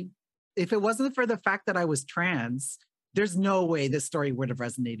 if it wasn't for the fact that I was trans, there's no way this story would have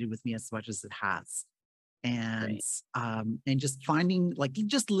resonated with me as much as it has. And and just finding like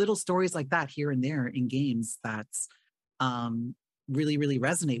just little stories like that here and there in games that really, really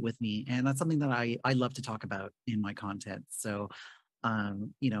resonate with me. And that's something that I love to talk about in my content. So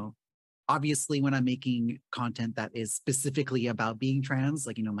obviously when I'm making content that is specifically about being trans,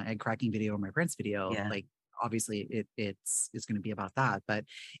 like, my egg cracking video or my Prince video, like obviously it's going to be about that. But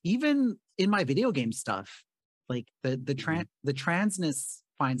even in my video game stuff, like the transness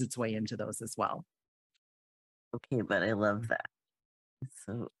finds its way into those as well. Okay, but I love that.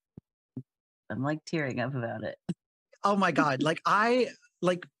 So I'm like tearing up about it. Oh my God. Like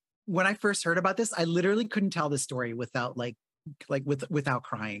when I first heard about this, I literally couldn't tell the story without without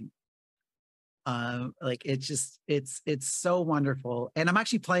crying. Like it's so wonderful. And I'm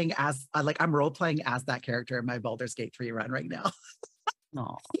actually playing as I'm role playing as that character in my Baldur's Gate 3 run right now.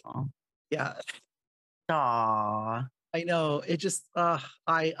 Aww. Yeah. Aww. I know. It just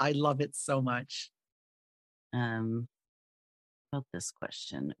I love it so much. About this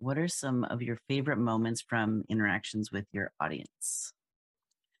question, what are some of your favorite moments from interactions with your audience?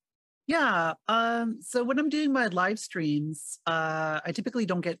 Yeah. So when I'm doing my live streams, I typically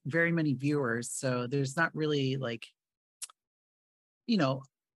don't get very many viewers. So there's not really like,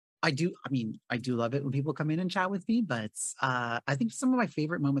 I do love it when people come in and chat with me, but I think some of my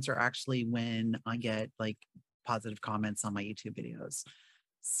favorite moments are actually when I get like positive comments on my YouTube videos.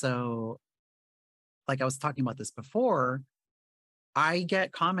 So like I was talking about this before, I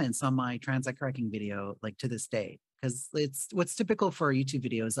get comments on my trans egg cracking video like to this day. because it's what's typical for YouTube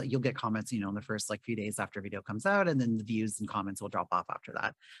videos. Like you'll get comments, in the first like few days after a video comes out, and then the views and comments will drop off after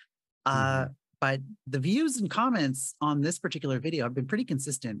that. Mm-hmm. But the views and comments on this particular video have been pretty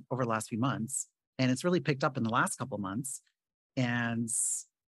consistent over the last few months, and it's really picked up in the last couple months. And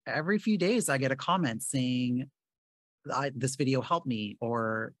every few days, I get a comment saying, this video helped me,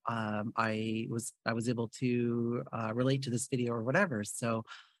 or I was able to relate to this video or whatever. So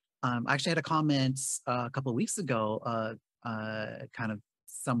I actually had a comment a couple of weeks ago, kind of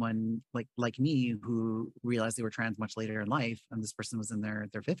someone like me who realized they were trans much later in life, and this person was in their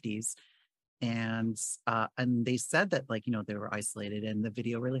 50s, and they said that they were isolated, and the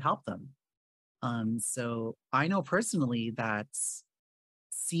video really helped them. So I know personally that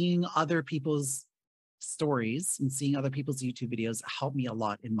seeing other people's stories and seeing other people's YouTube videos helped me a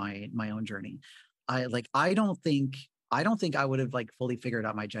lot in my own journey. I don't think I would have fully figured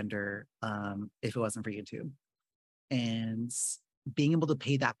out my gender if it wasn't for YouTube. And being able to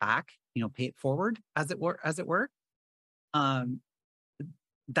pay that back, pay it forward as it were. Um,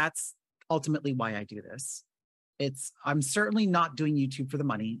 that's ultimately why I do this. I'm certainly not doing YouTube for the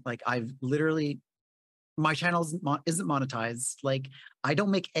money. I've literally, my channel isn't monetized. I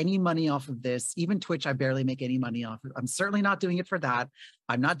don't make any money off of this. Even Twitch, I barely make any money off of. I'm certainly not doing it for that.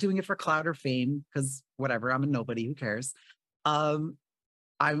 I'm not doing it for clout or fame, because whatever, I'm a nobody, who cares?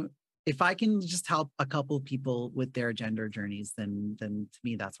 If I can just help a couple people with their gender journeys, then to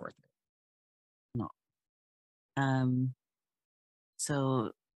me that's worth it. No.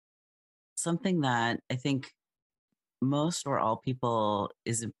 So something that I think most or all people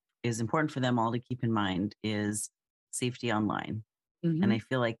is important for them all to keep in mind is safety online. Mm-hmm. And I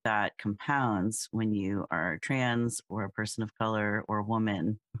feel like that compounds when you are trans or a person of color or a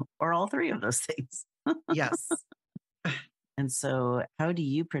woman or all three of those things. Yes. And so how do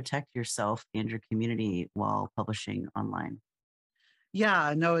you protect yourself and your community while publishing online?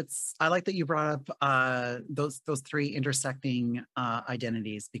 Yeah, no, I like that you brought up those three intersecting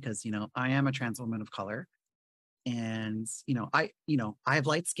identities, because I am a trans woman of color, and I have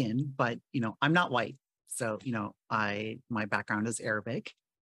light skin, but I'm not white. So my background is Arabic,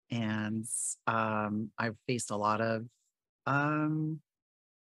 and I've faced a lot of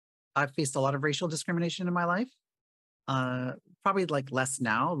racial discrimination in my life. Probably less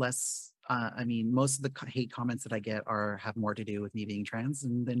now, I mean, most of the hate comments that I get have more to do with me being trans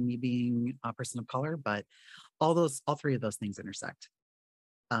than me being a person of color, but all three of those things intersect.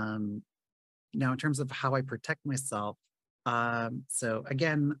 Now, in terms of how I protect myself, so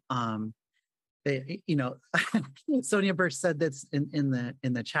again, Sonia Birch said this in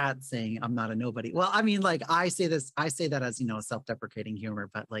the chat, saying I'm not a nobody. Well, I mean, I say that as self-deprecating humor,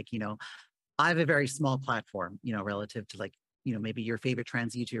 but I have a very small platform, relative to maybe your favorite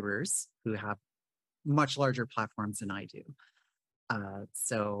trans YouTubers who have much larger platforms than I do.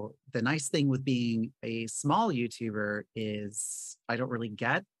 So the nice thing with being a small YouTuber is I don't really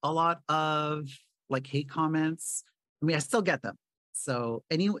get a lot of hate comments. I mean, I still get them. So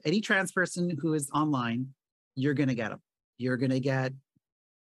any trans person who is online, you're gonna get them. You're gonna get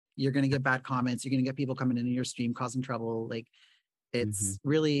bad comments. You're gonna get people coming into your stream causing trouble. It's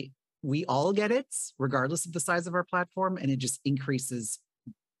really, we all get it regardless of the size of our platform, and it just increases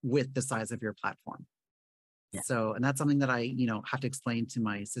with the size of your platform. Yeah. So, and that's something that I, have to explain to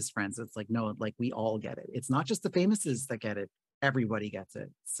my cis friends. It's no, we all get it. It's not just the famouses that get it. Everybody gets it.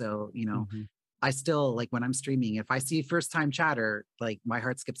 So, I still, when I'm streaming, if I see first time chatter, my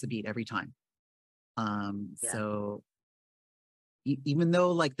heart skips a beat every time. So even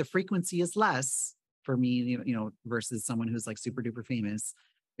though the frequency is less for me, versus someone who's super duper famous,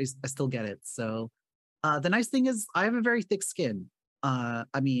 I still get it. So the nice thing is I have a very thick skin. I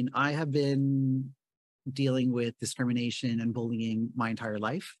mean, I have been dealing with discrimination and bullying my entire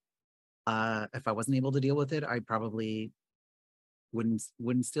life. If I wasn't able to deal with it, I probably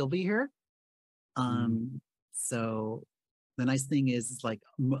wouldn't still be here. So the nice thing is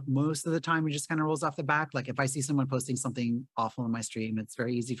most of the time it just kind of rolls off the back. If I see someone posting something awful in my stream, it's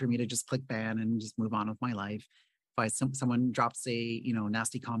very easy for me to just click ban and just move on with my life. If someone drops a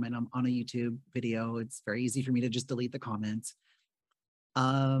nasty comment on a YouTube video, it's very easy for me to just delete the comment.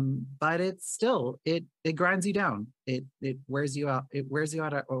 But it's still, it grinds you down. It wears you out. It wears you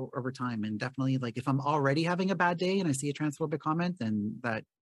out over time. And definitely if I'm already having a bad day and I see a transphobic comment, then that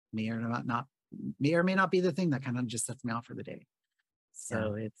may or may not be the thing that kind of just sets me off for the day.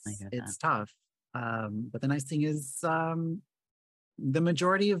 So it's tough. But the nice thing is the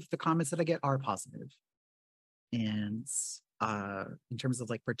majority of the comments that I get are positive. And in terms of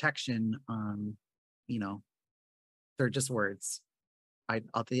protection, they're just words.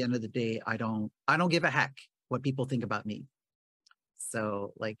 At the end of the day, I don't give a heck what people think about me.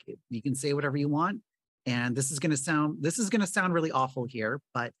 So like you can say whatever you want. And this is going to sound really awful here,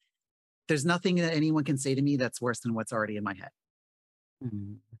 but there's nothing that anyone can say to me that's worse than what's already in my head.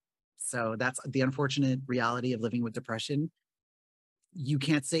 Mm. So that's the unfortunate reality of living with depression. You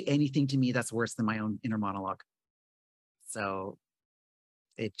can't say anything to me that's worse than my own inner monologue. So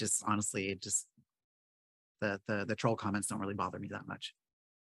it just honestly, the troll comments don't really bother me that much.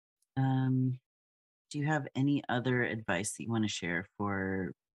 Do you have any other advice that you want to share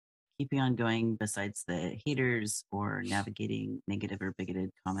for keeping on going besides the haters or navigating negative or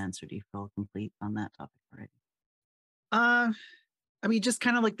bigoted comments, or do you feel complete on that topic already? I mean, just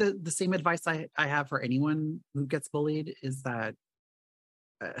kind of like the same advice I have for anyone who gets bullied is that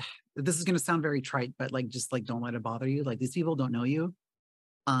this is going to sound very trite, but like just like don't let it bother you. Like these people don't know you.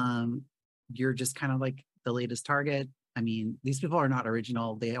 You're just kind of like the latest target. I mean, these people are not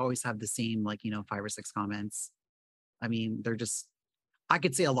original. They always have the same, like, 5 or 6 comments. I mean, they're just, I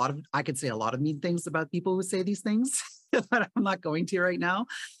could say a lot of mean things about people who say these things, but I'm not going to right now.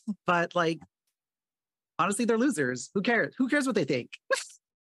 But like, honestly, they're losers. Who cares? Who cares what they think?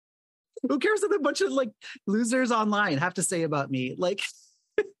 Who cares what a bunch of like losers online have to say about me? Like,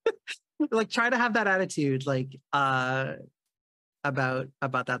 like try to have that attitude, like,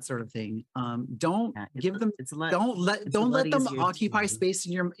 about that sort of thing. Don't give them, don't let them occupy space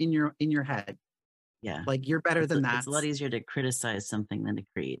in your head. Yeah, like you're better than that. It's a lot easier to criticize something than to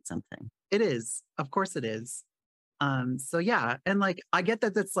create something. It is, of course it is. So yeah, and like I get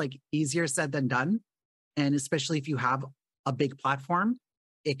that that's like easier said than done, and especially if you have a big platform,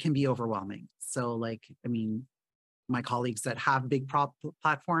 it can be overwhelming. So like, I mean, my colleagues that have big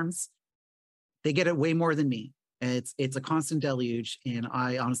platforms, they get it way more than me. It's a constant deluge, and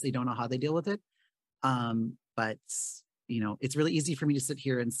I honestly don't know how they deal with it. But it's really easy for me to sit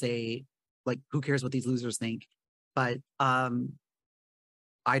here and say, like, who cares what these losers think? But I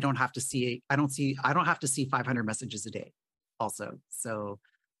don't have to see 500 messages a day also. So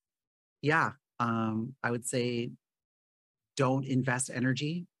yeah, I would say don't invest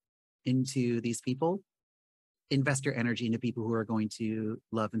energy into these people. Invest your energy into people who are going to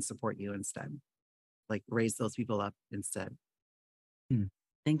love and support you instead. Like raise those people up instead.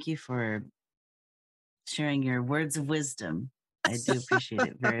 Thank you for sharing your words of wisdom. I do appreciate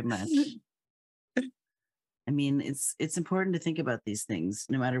it very much. I mean, it's important to think about these things,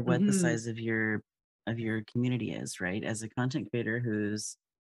 no matter what the size of your community is, right? As a content creator who's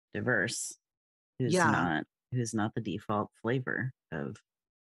diverse, who's not the default flavor of,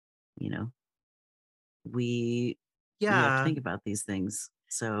 we have to think about these things.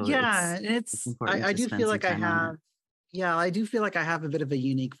 So it's important. I do feel like I have. Yeah, I do feel like I have a bit of a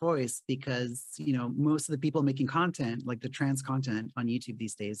unique voice because, most of the people making content, like the trans content on YouTube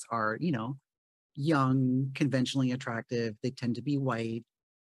these days are, young, conventionally attractive. They tend to be white.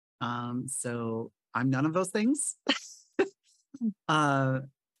 So I'm none of those things.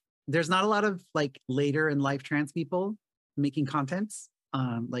 There's not a lot of like later in life trans people making content.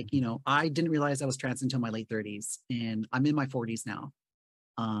 I didn't realize I was trans until my late 30s, and I'm in my 40s now.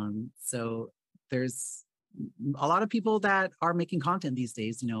 So there's a lot of people that are making content these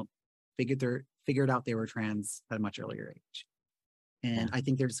days, figured out they were trans at a much earlier age. And I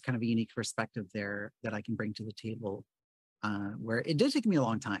think there's kind of a unique perspective there that I can bring to the table, where it did take me a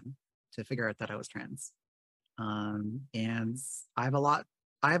long time to figure out that I was trans. And I have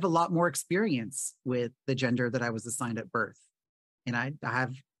a lot more experience with the gender that I was assigned at birth. And I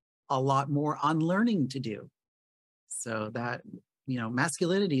have a lot more unlearning to do. So that,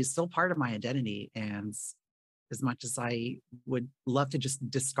 masculinity is still part of my identity. And as much as I would love to just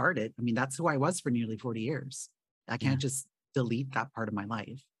discard it, I mean, that's who I was for nearly 40 years. I can't just delete that part of my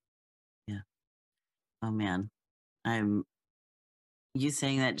life. Yeah. Oh man. You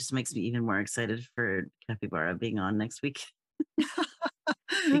saying that just makes me even more excited for Capybara being on next week.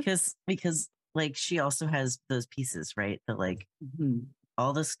 because like she also has those pieces, right? That like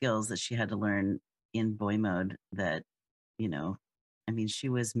all the skills that she had to learn in boy mode that, I mean, she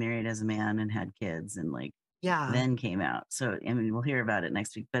was married as a man and had kids and like then came out. So I mean, we'll hear about it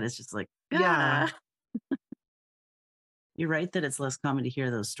next week, but it's just like, you're right that it's less common to hear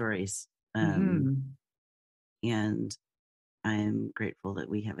those stories. And I'm grateful that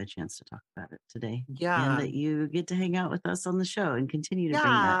we have a chance to talk about it today. And that you get to hang out with us on the show and continue to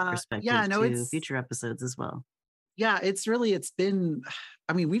bring that perspective to future episodes as well. Yeah, it's been,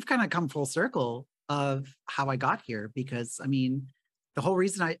 I mean, we've kind of come full circle of how I got here, because I mean, the whole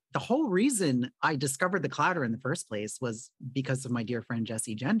reason I discovered the Clouder in the first place was because of my dear friend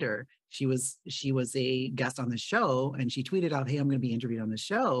Jessie Gender. She was a guest on the show, and she tweeted out, "Hey, I'm going to be interviewed on the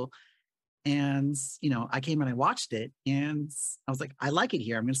show." And, I came and I watched it and I was like, I like it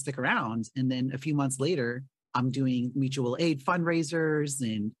here. I'm going to stick around. And then a few months later, I'm doing mutual aid fundraisers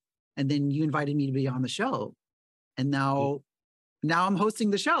and then you invited me to be on the show. And now I'm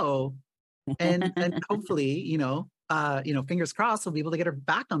hosting the show and hopefully, fingers crossed we'll be able to get her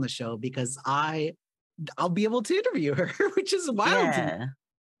back on the show because I'll be able to interview her, which is wild to me. Yeah,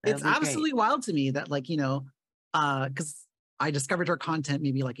 that It's would be great. absolutely wild to me that because I discovered her content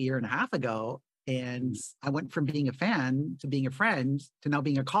maybe like a year and a half ago, and I went from being a fan to being a friend to now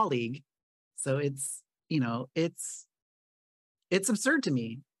being a colleague. So it's absurd to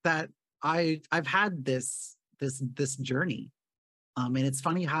me that I've had this journey. And it's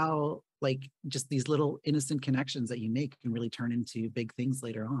funny how like just these little innocent connections that you make can really turn into big things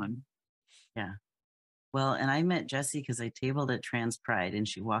later on. Yeah. Well, and I met Jessie because I tabled at Trans Pride and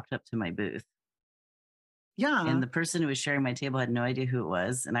she walked up to my booth. Yeah. And the person who was sharing my table had no idea who it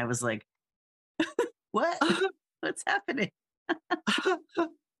was. And I was like, what? What's happening?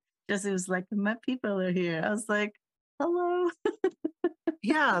 Jessie was like, my people are here. I was like, hello.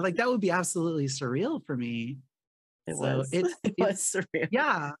 Yeah, like that would be absolutely surreal for me. It So was. It was surreal.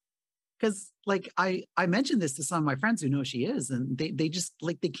 Yeah, because like I mentioned this to some of my friends who know she is, and they just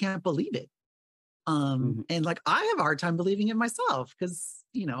like they can't believe it. And like I have a hard time believing it myself because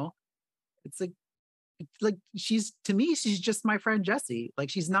it's like she's to me she's just my friend Jessie. Like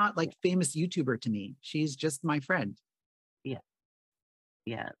she's not like famous YouTuber to me. She's just my friend. Yeah.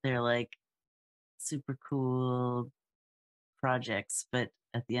 Yeah. They're like super cool projects, but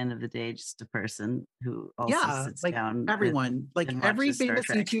at the end of the day, just a person who also Yeah, sits like down everyone, like and every watches Star famous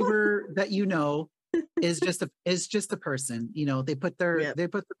Trek. YouTuber that is just a person. They put their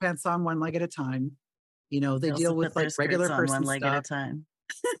pants on one leg at a time. They also deal with put their like regular skirts on person one leg at a stuff. time.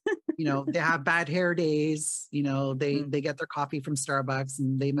 They have bad hair days. They get their coffee from Starbucks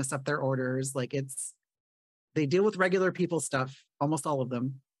and they mess up their orders. Like they deal with regular people stuff, almost all of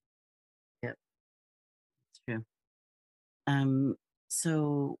them. Yep, it's true.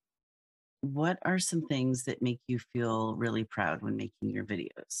 So what are some things that make you feel really proud when making your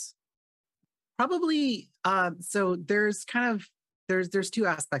videos? Probably so there's two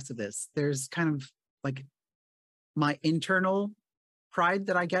aspects of this. There's kind of like my internal pride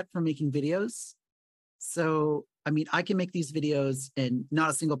that I get from making videos. So, I mean, I can make these videos and not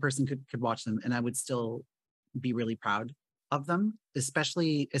a single person could watch them and I would still be really proud of them,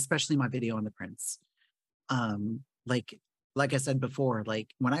 especially my video on the prints. Like I said before, like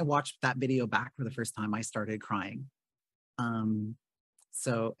when I watched that video back for the first time, I started crying. Um,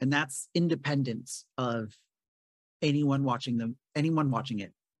 and that's independent of anyone watching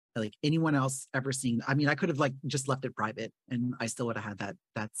it, like anyone else ever seeing. I mean, I could have like just left it private and I still would have had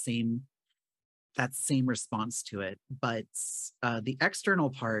that same response to it. But the external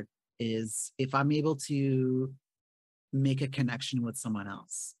part is if I'm able to make a connection with someone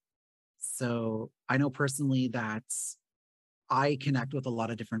else. So I know personally that I connect with a lot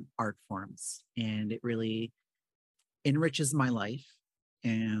of different art forms and it really enriches my life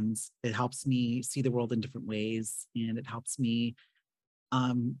and it helps me see the world in different ways and it helps me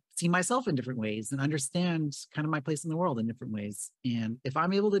see myself in different ways and understand kind of my place in the world in different ways. And if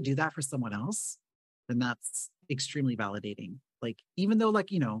I'm able to do that for someone else, then that's extremely validating. Like, even though, like,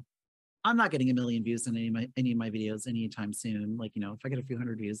 I'm not getting a million views on any of my videos anytime soon. Like, if I get a few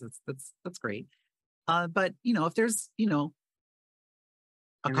hundred views, that's great. But if there's, a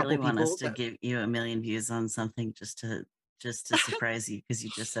I couple really want us people to that give you a million views on something just to surprise you because you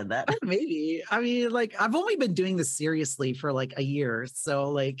just said that. maybe, I mean, like, I've only been doing this seriously for like a year.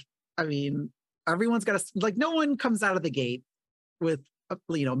 So, like, I mean, everyone's got to, like, no one comes out of the gate with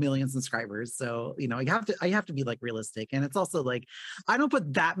a million subscribers. So I have to be like realistic, and it's also like I don't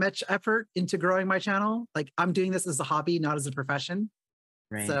put that much effort into growing my channel. Like I'm doing this as a hobby, not as a profession.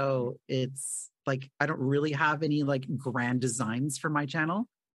 Right. So it's like I don't really have any like grand designs for my channel.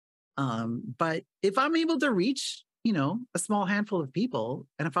 But if I'm able to reach a small handful of people,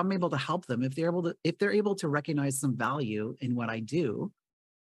 and if I'm able to help them, if they're able to recognize some value in what I do,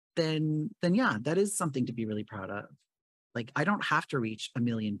 then yeah, that is something to be really proud of. Like I don't have to reach a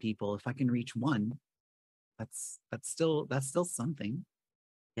million people. If I can reach one, that's still something.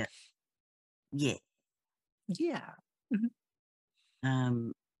 Yeah. Yeah. Yeah. Mhm.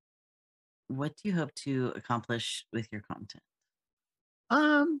 Um, what do you hope to accomplish with your content?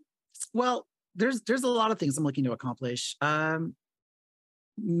 Um, well, there's a lot of things I'm looking to accomplish.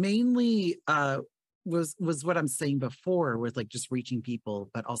 Mainly was what I'm saying before with like just reaching people,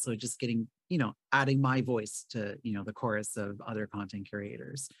 but also just getting, adding my voice to, the chorus of other content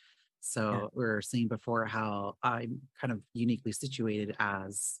curators. Yeah. So we are saying before how I'm kind of uniquely situated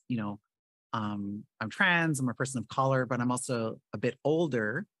as, I'm trans, I'm a person of color, but I'm also a bit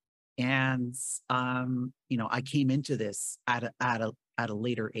older. And I came into this at a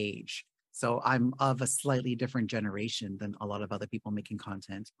later age. So I'm of a slightly different generation than a lot of other people making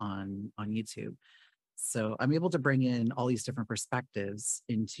content on YouTube. So I'm able to bring in all these different perspectives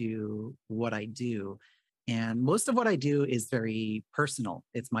into what I do. And most of what I do is very personal.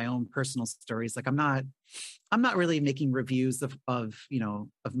 It's my own personal stories. Like I'm not really making reviews of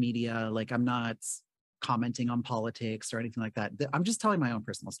media. Like I'm not commenting on politics or anything like that. I'm just telling my own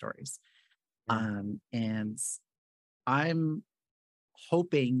personal stories. Yeah. And I'm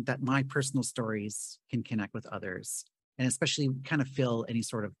hoping that my personal stories can connect with others and especially kind of fill any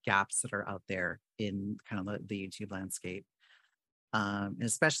sort of gaps that are out there in kind of the YouTube landscape. And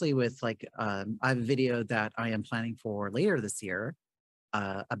especially with I have a video that I am planning for later this year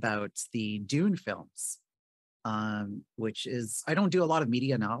about the Dune films, which is, I don't do a lot of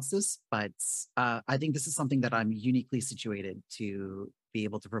media analysis, but I think this is something that I'm uniquely situated to be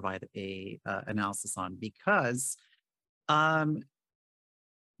able to provide a analysis on because um,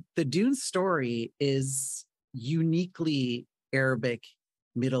 the Dune story is uniquely Arabic,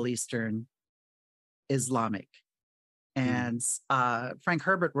 Middle Eastern, Islamic. And Frank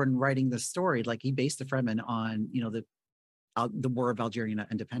Herbert, when writing the story, like he based the Fremen on, the War of Algerian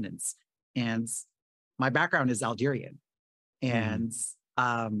independence. And my background is Algerian. And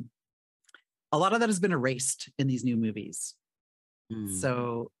a lot of that has been erased in these new movies.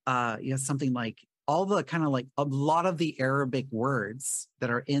 So, something like all the kind of like a lot of the Arabic words that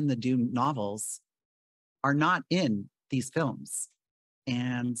are in the Dune novels are not in these films.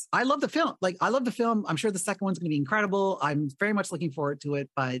 And I love the film. Like, I love the film. I'm sure the second one's going to be incredible. I'm very much looking forward to it.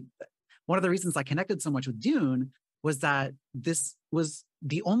 But one of the reasons I connected so much with Dune was that this was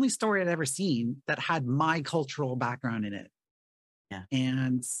the only story I'd ever seen that had my cultural background in it. Yeah.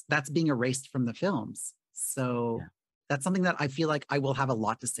 And that's being erased from the films. So that's something that I feel like I will have a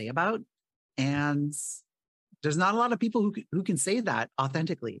lot to say about. And there's not a lot of people who can say that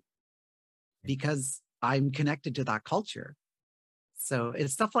authentically because I'm connected to that culture. So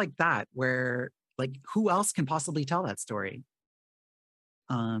it's stuff like that where like who else can possibly tell that story?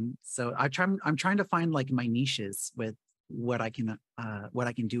 So I'm trying to find like my niches with what I can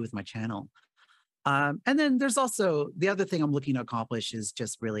do with my channel. And then there's also the other thing I'm looking to accomplish is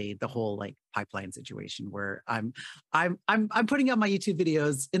just really the whole like pipeline situation where I'm putting out my YouTube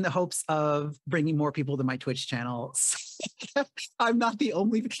videos in the hopes of bringing more people to my Twitch channel. I'm not the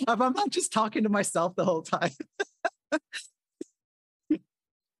only. I'm not just talking to myself the whole time.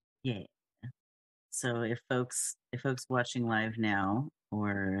 Yeah. So if folks watching live now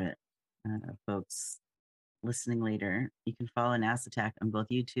or folks listening later, you can follow Ass Attack on both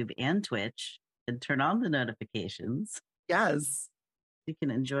YouTube and Twitch and turn on the notifications. Yes. You can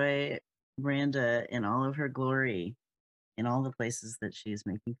enjoy Miranda in all of her glory in all the places that she's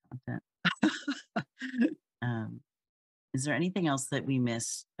making content. Is there anything else that we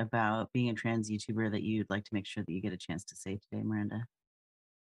missed about being a trans YouTuber that you'd like to make sure that you get a chance to say today, Miranda?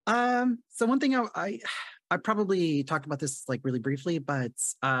 So one thing I probably talked about this like really briefly, but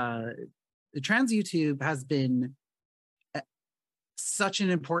the trans YouTube has been such an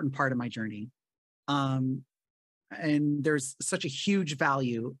important part of my journey. And there's such a huge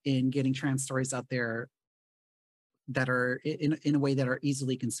value in getting trans stories out there that are in a way that are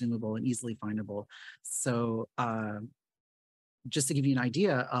easily consumable and easily findable. So just to give you an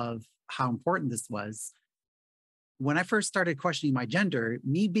idea of how important this was, when I first started questioning my gender,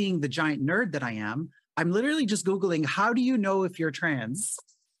 me being the giant nerd that I am, I'm literally just Googling, how do you know if you're trans?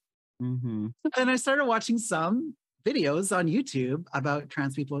 And I started watching some videos on YouTube about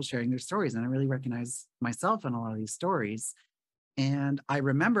trans people sharing their stories. And I really recognize myself in a lot of these stories. And I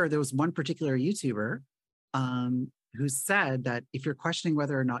remember there was one particular YouTuber who said that if you're questioning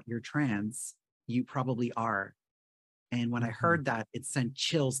whether or not you're trans, you probably are. And when I heard that, it sent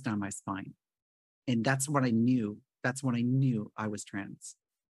chills down my spine. And that's when I knew I was trans.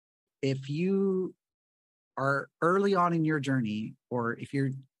 If you are early on in your journey, or if you're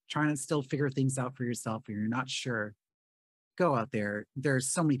trying to still figure things out for yourself or you're not sure, go out there. There's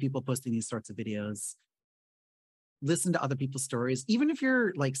so many people posting these sorts of videos. Listen to other people's stories. Even if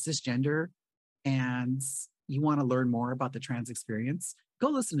you're like cisgender and you want to learn more about the trans experience, go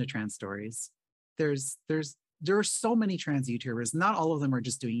listen to trans stories. There are so many trans YouTubers. Not all of them are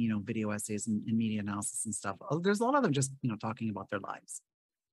just doing, video essays and media analysis and stuff. There's a lot of them just, talking about their lives.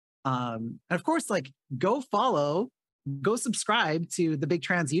 And of course, like go subscribe to the big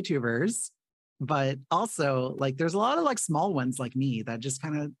trans YouTubers, but also like there's a lot of like small ones like me that just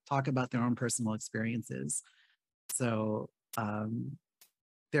kind of talk about their own personal experiences. So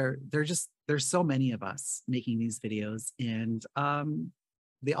there's so many of us making these videos, and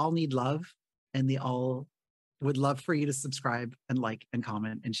they all need love, and they all would love for you to subscribe and like and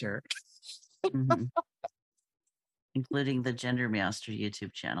comment and share. Mm-hmm. Including the Gender Master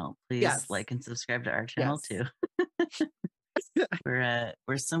YouTube channel. Please Yes. like and subscribe to our channel too. We're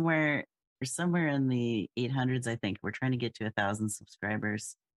somewhere in the 800s, I think. We're trying to get to 1,000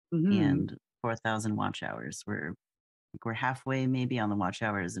 subscribers and 4,000 watch hours. We're halfway maybe on the watch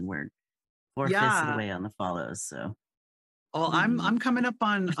hours, and we're 4/5 of the way on the follows. So, well, I'm coming up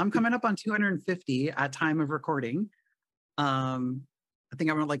on 250 at time of recording. I think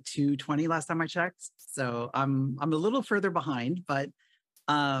I went like 220 last time I checked. So I'm a little further behind, but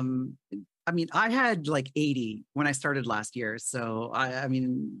I mean, I had like 80 when I started last year. So I've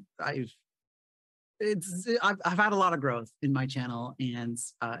had a lot of growth in my channel, and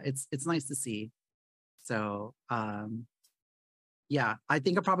it's nice to see. So yeah, I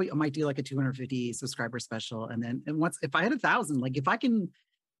think I might do like a 250 subscriber special, and once if I hit 1,000, like if I can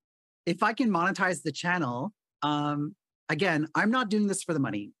monetize the channel, again, I'm not doing this for the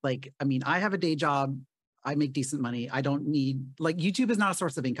money. Like, I mean, I have a day job. I make decent money. I don't need, like, YouTube is not a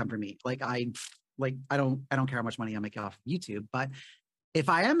source of income for me. Like, I don't care how much money I make off of YouTube. But if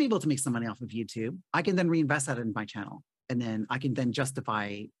I am able to make some money off of YouTube, I can then reinvest that in my channel. And then I can then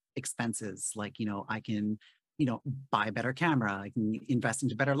justify expenses. Like, I can, buy a better camera. I can invest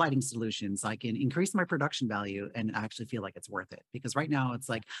into better lighting solutions. I can increase my production value and actually feel like it's worth it. Because right now it's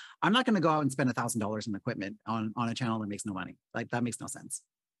like, I'm not going to go out and spend $1,000 in equipment on a channel that makes no money. Like, that makes no sense.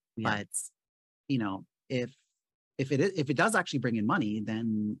 Yeah. But, if it does actually bring in money,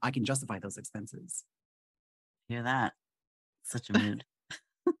 then I can justify those expenses. Hear that? Such a mood.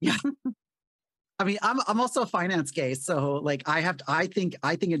 Yeah. I mean, I'm also a finance gay, so like I think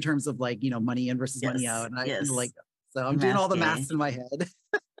in terms of like, money in versus money out, and so I'm doing all the maths in my head.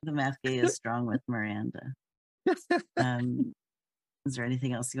 The math gay is strong with Miranda. Is there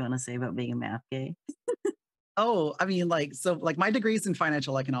anything else you want to say about being a math gay? Oh, I mean, like my degree's in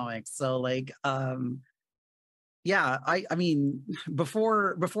financial economics, so like yeah, I mean,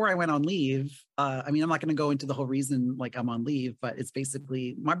 before I went on leave, I mean, I'm not going to go into the whole reason like I'm on leave, but it's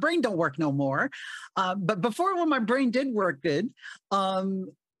basically my brain don't work no more. But before, when my brain did work good, I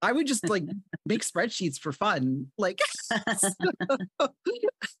would just like make spreadsheets for fun. Like,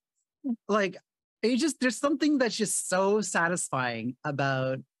 like there's something that's just so satisfying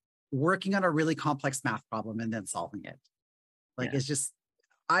about working on a really complex math problem and then solving it. Like, it's just,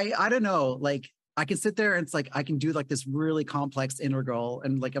 I don't know, like, I can sit there and it's like, I can do like this really complex integral,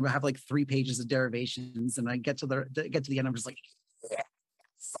 and like, I'm gonna have like 3 pages of derivations, and I get to the end, I'm just like,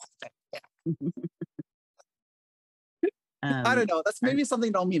 I don't know. That's maybe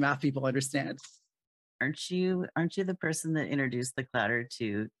something that only math people understand. Aren't you the person that introduced the clatter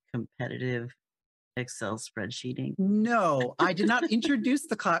to competitive Excel spreadsheeting? No, I did not introduce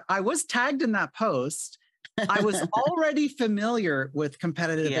the clatter. I was tagged in that post. I was already familiar with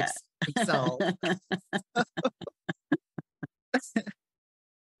competitive Excel.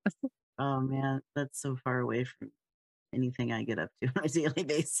 Oh man, that's so far away from anything I get up to on a daily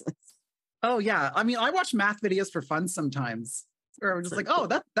basis. Oh yeah, I mean, I watch math videos for fun sometimes, where I'm just like, oh,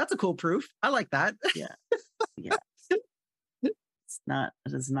 that's a cool proof. I like that. Yeah. It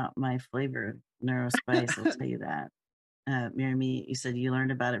is not my flavor of neurospice, I'll tell you that. Mirami, you said you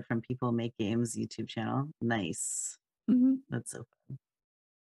learned about it from People Make Games YouTube channel. Nice. Mm-hmm. That's so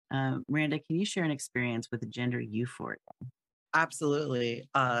fun. Miranda, can you share an experience with gender euphoria? Absolutely.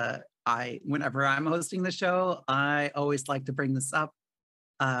 Whenever I'm hosting the show, I always like to bring this up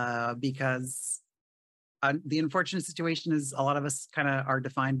because the unfortunate situation is a lot of us kind of are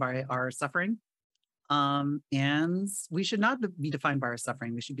defined by our suffering. And we should not be defined by our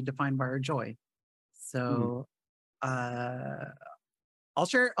suffering. We should be defined by our joy. So I'll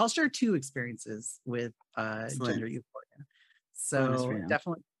share 2 experiences with gender euphoria. So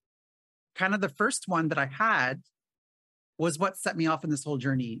definitely, kind of the first one that I had was what set me off in this whole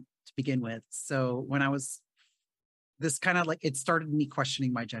journey to begin with. So when I was this kind of like, it started me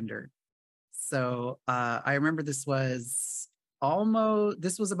questioning my gender. So I remember this was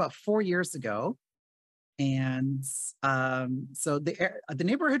about 4 years ago. And so the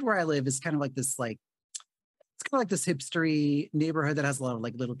neighborhood where I live is kind of like this, like, it's kind of like this hipstery neighborhood that has a lot of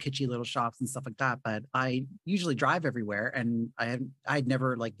like little kitschy little shops and stuff like that. But I usually drive everywhere, and I'd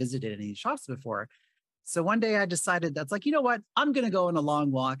never like visited any shops before. So one day I decided that's like, you know what, I'm going to go on a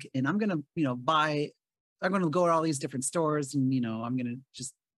long walk, and I'm going to, I'm going to go to all these different stores, and, I'm going to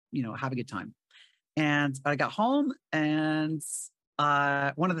just, have a good time. And I got home, and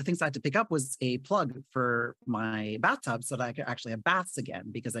one of the things I had to pick up was a plug for my bathtub so that I could actually have baths again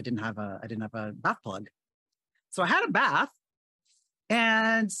because I didn't have a bath plug. So I had a bath,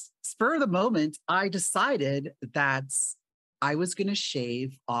 and spur of the moment, I decided that I was going to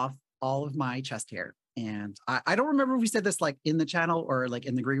shave off all of my chest hair. And I don't remember if we said this like in the channel or like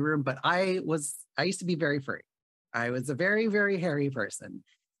in the green room, but I used to be very furry. I was a very, very hairy person.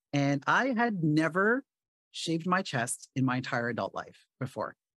 And I had never shaved my chest in my entire adult life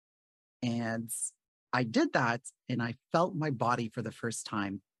before. And I did that and I felt my body for the first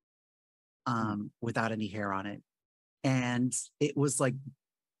time without any hair on it. And it was like,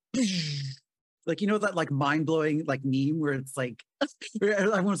 like, you know, that like mind blowing like meme where it's like,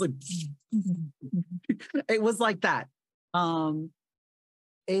 everyone's like, it was like that.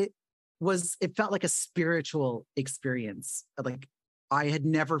 It it felt like a spiritual experience. Like I had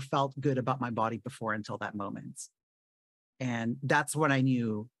never felt good about my body before until that moment. And that's when I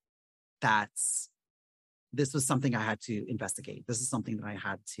knew that this was something I had to investigate. This is something that I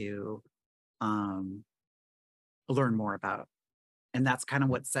had to learn more about. And that's kind of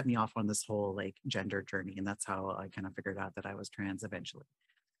what set me off on this whole like gender journey. And that's how I kind of figured out that I was trans eventually.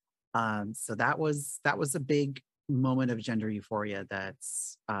 So that was a big moment of gender euphoria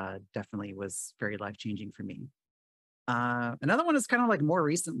that's definitely was very life-changing for me. Another one is kind of like more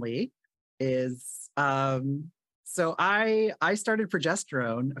recently is so I started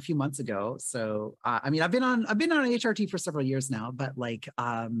progesterone a few months ago. So I mean I've been on HRT for several years now, but like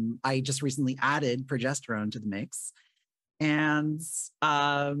I just recently added progesterone to the mix. And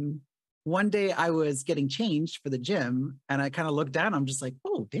one day I was getting changed for the gym and I kind of looked down. I'm just like,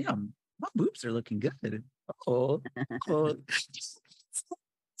 oh, damn, my boobs are looking good. Oh,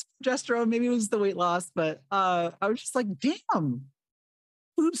 progesterone, maybe it was the weight loss, but I was just like, damn,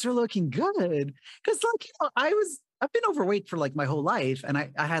 boobs are looking good. Because like, you know, I've been overweight for like my whole life and I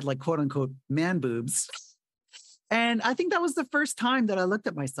had like quote unquote man boobs. And I think that was the first time that I looked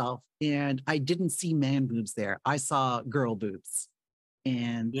at myself and I didn't see man boobs there. I saw girl boobs.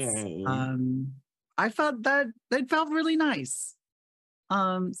 And I felt that felt really nice.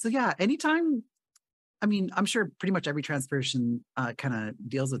 So yeah, anytime, I mean, I'm sure pretty much every trans person kind of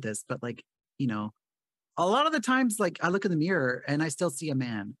deals with this, but like, you know, a lot of the times, like I look in the mirror and I still see a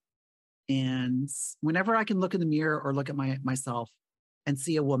man. And whenever I can look in the mirror or look at myself and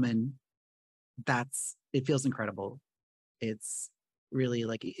see a woman, it feels incredible. It's really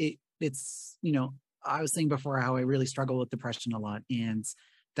like it's, you know, I was saying before how I really struggle with depression a lot. And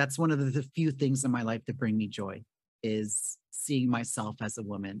that's one of the few things in my life that bring me joy is seeing myself as a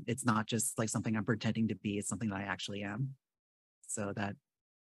woman. It's not just like something I'm pretending to be, it's something that I actually am. So that's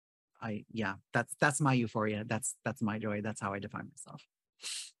my euphoria. That's my joy. That's how I define myself.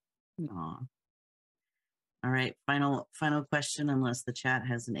 Aw. All right, final question, unless the chat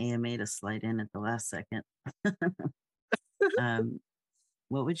has an AMA to slide in at the last second.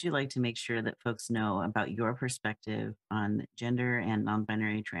 What would you like to make sure that folks know about your perspective on gender and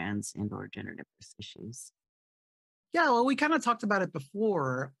non-binary, trans, and/or gender diverse issues? Yeah, well, we kind of talked about it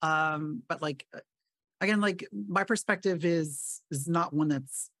before, but like again, like my perspective is not one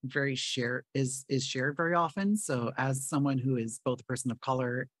that's very shared very often. So as someone who is both a person of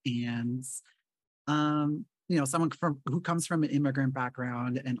color and you know, someone who comes from an immigrant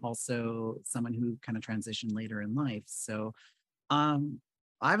background and also someone who kind of transitioned later in life. So I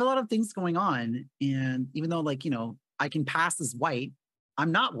have a lot of things going on. And even though like, you know, I can pass as white,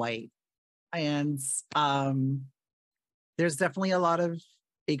 I'm not white. And there's definitely a lot of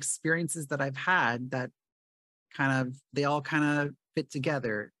experiences that I've had that they all kind of fit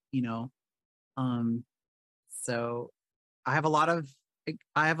together, you know. So I have a lot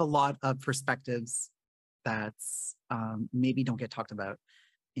of perspectives that maybe don't get talked about,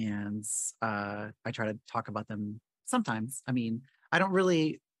 and I try to talk about them sometimes. I mean, I don't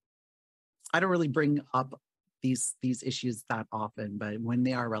really bring up these issues that often, but when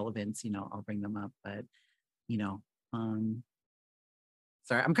they are relevant, you know, I'll bring them up. But you know,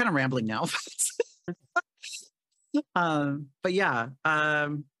 sorry, I'm kind of rambling now. But yeah,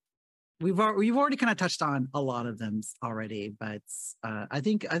 we've already kind of touched on a lot of them already, but I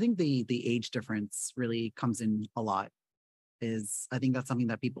think the age difference really comes in a lot. I think that's something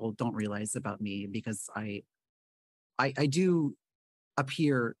that people don't realize about me because I do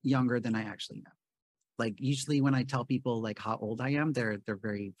appear younger than I actually am. Like usually when I tell people like how old I am, they're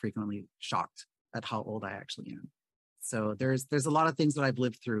very frequently shocked at how old I actually am. So there's a lot of things that I've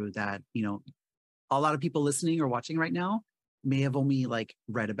lived through that, you know, a lot of people listening or watching right now may have only like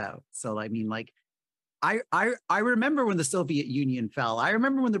read about. So I mean, like I remember when the Soviet Union fell. I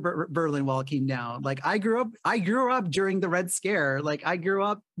remember when the Berlin Wall came down. Like I grew up during the Red Scare. Like I grew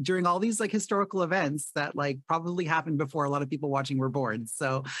up during all these like historical events that like probably happened before a lot of people watching were born.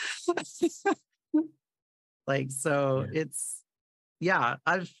 So like so Yeah. it's yeah,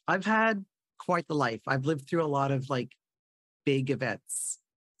 I've had quite the life. I've lived through a lot of like big events.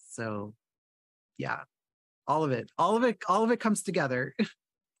 So yeah, all of it comes together.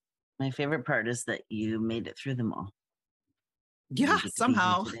 My favorite part is that you made it through them all. Yeah, You get to be here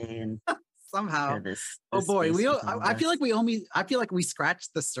somehow. today and Somehow. share this Oh boy, space with all of I feel us. like I feel like we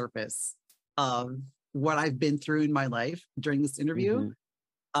scratched the surface of what I've been through in my life during this interview.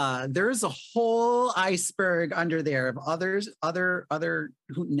 Mhm. There's a whole iceberg under there of other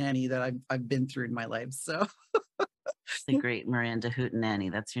hootenanny that I've been through in my life. So The great Miranda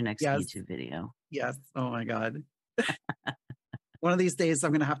Hootenanny. That's your next yes, YouTube video. yes. Oh my God. One of these days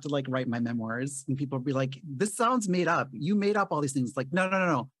I'm gonna have to like write my memoirs and people will be like, this sounds made up. You made up all these things. Like,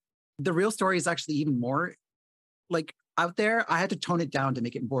 no. The real story is actually even more like out there. I had to tone it down to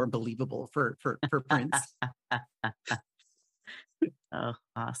make it more believable for Prince. Oh,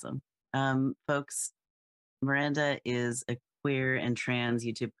 awesome. Folks, Miranda is a queer and trans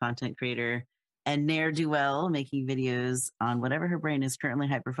YouTube content creator and ne'er-do-well making videos on whatever her brain is currently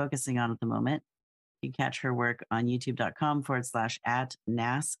hyper-focusing on at the moment. You can catch her work on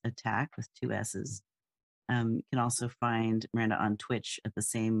youtube.com/@NASAttack with 2 S's. You can also find Miranda on Twitch at the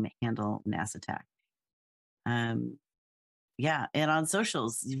same handle, NASAttack. Yeah, and on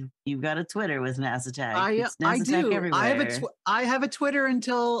socials, you've got a Twitter with NASAttack. It's I NASAttack do. everywhere. I have a Twitter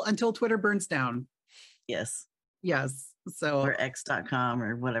until Twitter burns down. Yes. Yes. So Or X.com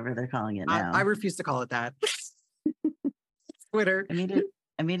or whatever they're calling it I now. refuse to call it that. Twitter.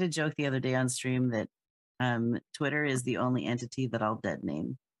 I made a joke the other day on stream that Twitter is the only entity that I'll dead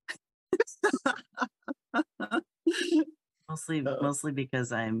name. Mostly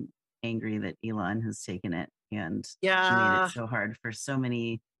because I'm angry that Elon has taken it and made it so hard for so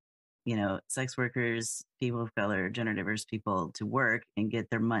many, sex workers, people of color, gender diverse people to work and get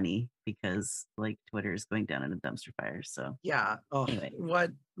their money because like Twitter is going down in a dumpster fire. So yeah. Oh, anyway,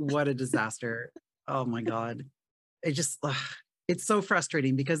 what a disaster. Oh my God. It just it's so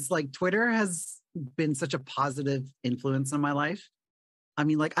frustrating because like Twitter has been such a positive influence on my life. I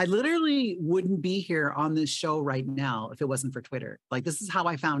mean, like I literally wouldn't be here on this show right now if it wasn't for Twitter. Like this is how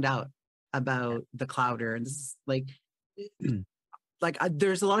I found out about the Clouder, and this is like,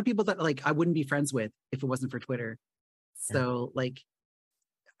 there's a lot of people that like I wouldn't be friends with if it wasn't for Twitter. So like,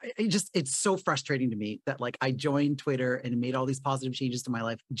 it's so frustrating to me that like I joined Twitter and made all these positive changes to my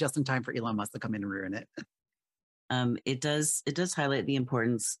life just in time for Elon Musk to come in and ruin it. It does highlight the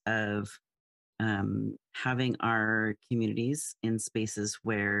importance of having our communities in spaces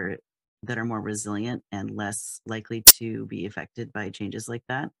that are more resilient and less likely to be affected by changes like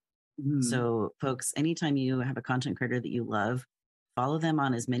that. So folks, anytime you have a content creator that you love, follow them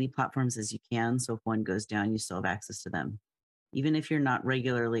on as many platforms as you can. So if one goes down, you still have access to them. Even if you're not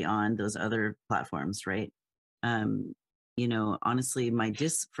regularly on those other platforms, right? Honestly,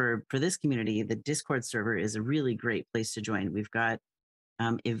 for this community, the Discord server is a really great place to join. We've got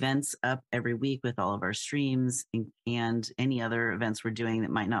events up every week with all of our streams and any other events we're doing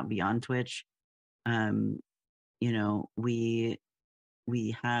that might not be on Twitch.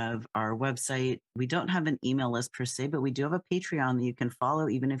 We have our website. We don't have an email list per se, but we do have a Patreon that you can follow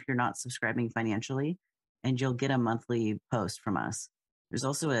even if you're not subscribing financially, and you'll get a monthly post from us. There's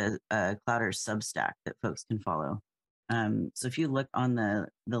also a Clouder Substack that folks can follow. So if you look on the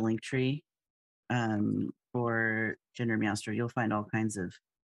link tree for Gender Meowster, you'll find all kinds of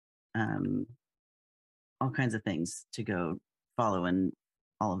things to go follow and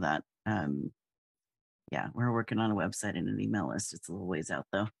all of that. Yeah, we're working on a website and an email list. It's a little ways out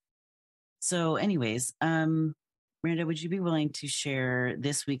though. So anyways, Miranda, would you be willing to share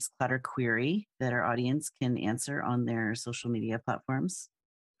this week's Clouder query that our audience can answer on their social media platforms?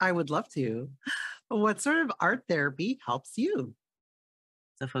 I would love to. What sort of art therapy helps you?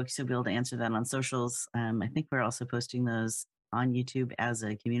 So folks, you'll be able to answer that on socials. I think we're also posting those on YouTube as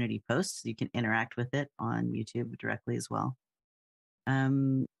a community post, so you can interact with it on YouTube directly as well.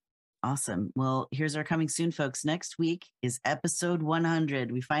 Awesome. Well, here's our coming soon, folks. Next week is episode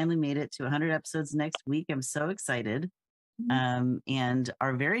 100. We finally made it to 100 episodes next week. I'm so excited. And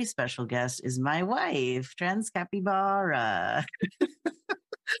our very special guest is my wife, Trans Capybara.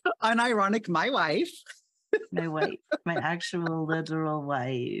 Unironic, my wife. My wife, my actual literal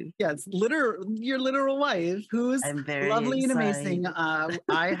wife. Yes, your literal wife, who's lovely and amazing.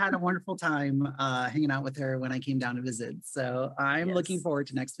 I had a wonderful time hanging out with her when I came down to visit. So I'm looking forward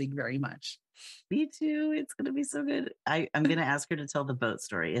to next week very much. Me too. It's going to be so good. I'm going to ask her to tell the boat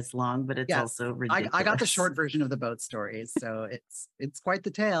story. It's long, but it's also ridiculous. I got the short version of the boat stories, so it's quite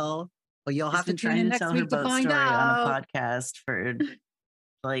the tale. But you'll have to tune in next week to find out on a podcast for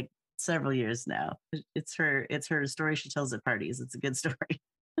like several years now. It's her story she tells at parties. It's a good story.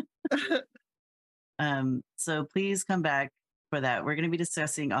 So please come back for that. We're going to be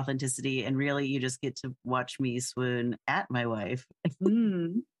discussing authenticity, and really you just get to watch me swoon at my wife.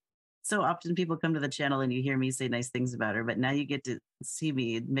 So often people come to the channel and you hear me say nice things about her, but now you get to see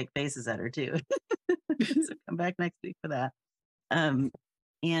me make faces at her too. So come back next week for that.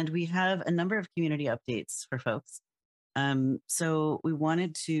 And we have a number of community updates for folks. So we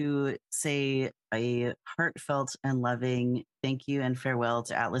wanted to say a heartfelt and loving thank you and farewell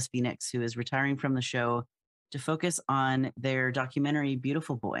to Atlas Phoenix, who is retiring from the show to focus on their documentary,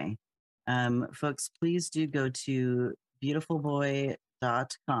 Beautiful Boy. Folks, please do go to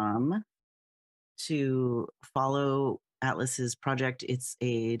beautifulboy.com to follow Atlas's project. It's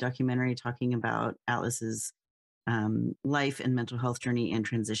a documentary talking about Atlas's life and mental health journey and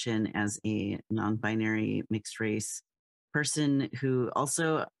transition as a non-binary mixed race person who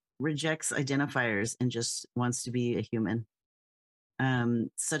also rejects identifiers and just wants to be a human.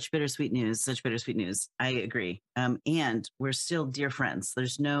 Such bittersweet news. I agree. And we're still dear friends.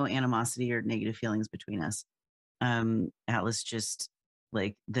 There's no animosity or negative feelings between us. Atlas just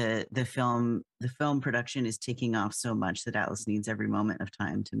like the film production is taking off so much that Atlas needs every moment of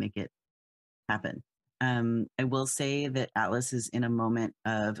time to make it happen. I will say that Atlas is in a moment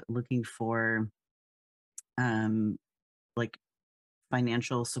of looking for like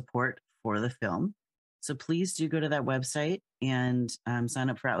financial support for the film. So please do go to that website and sign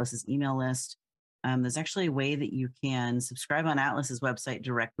up for Atlas's email list. There's actually a way that you can subscribe on Atlas's website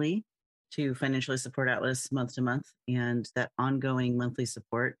directly to financially support Atlas month to month, and that ongoing monthly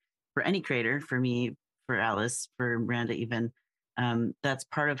support for any creator, for me, for Atlas, for Miranda even, that's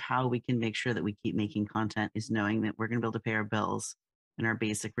part of how we can make sure that we keep making content, is knowing that we're going to be able to pay our bills and our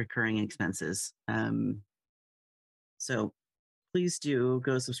basic recurring expenses. So please do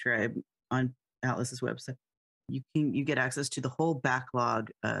go subscribe on Atlas's website. You get access to the whole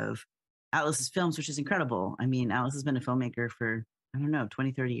backlog of Atlas's films, which is incredible. I mean, Atlas has been a filmmaker for, I don't know,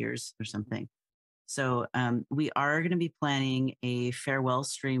 20, 30 years or something. So we are going to be planning a farewell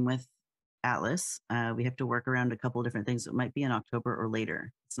stream with Atlas. We have to work around a couple of different things. It might be in October or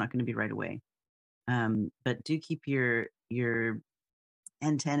later. It's not going to be right away. But do keep your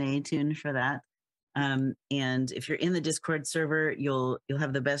antennae tuned for that. And if you're in the Discord server, you'll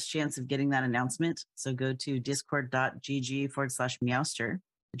have the best chance of getting that announcement. So go to discord.gg/meowster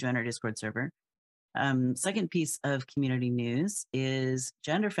to join our Discord server. Second piece of community news is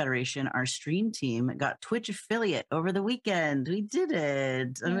Gender Federation, our stream team, got Twitch affiliate over the weekend. We did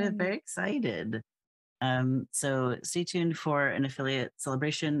it. I'm very excited. So stay tuned for an affiliate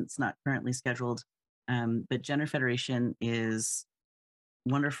celebration. It's not currently scheduled, but Gender Federation is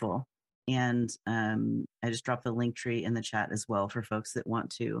wonderful. And I just dropped the link tree in the chat as well for folks that want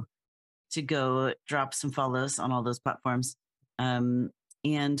to go drop some follows on all those platforms. And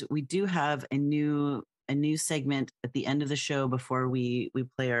we do have a new segment at the end of the show before we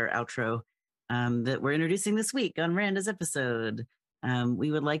play our outro that we're introducing this week on Miranda's episode.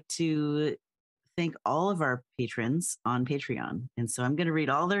 We would like to thank all of our patrons on Patreon. And so I'm going to read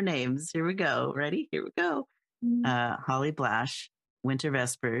all their names. Here we go. Ready? Here we go. Holly Blash, Winter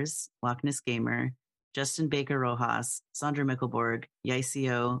Vespers, Loch Ness Gamer, Justin Baker Rojas, Sandra Mickelborg,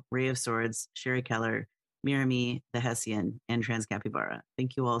 Yaicio, Ray of Swords, Sherry Keller, Mirami, the Hessian, and Trans Capybara.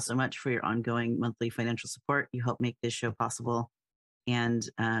 Thank you all so much for your ongoing monthly financial support. You help make this show possible. And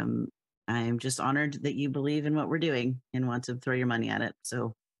I'm just honored that you believe in what we're doing and want to throw your money at it.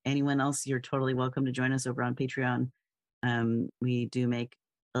 So anyone else, you're totally welcome to join us over on Patreon. We do make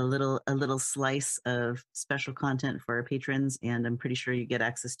a little slice of special content for our patrons, and I'm pretty sure you get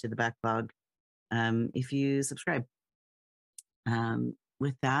access to the backlog if you subscribe.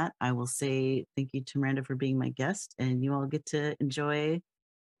 With that, I will say thank you to Miranda for being my guest, and you all get to enjoy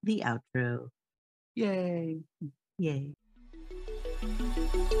the outro. Yay. Yay.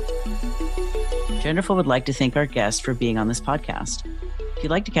 Genderful would like to thank our guest for being on this podcast. If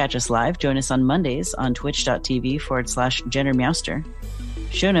you'd like to catch us live, join us on Mondays on twitch.tv/gendermeowster.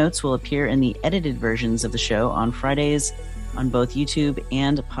 Show notes will appear in the edited versions of the show on Fridays on both YouTube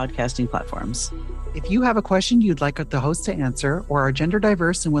and podcasting platforms. If you have a question you'd like the host to answer or are gender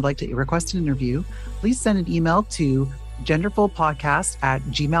diverse and would like to request an interview, please send an email to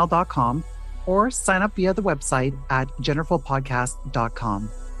genderfulpodcast@gmail.com or sign up via the website at genderfulpodcast.com.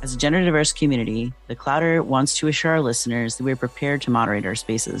 As a gender diverse community, the Clouder wants to assure our listeners that we are prepared to moderate our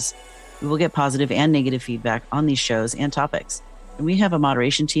spaces. We will get positive and negative feedback on these shows and topics. And we have a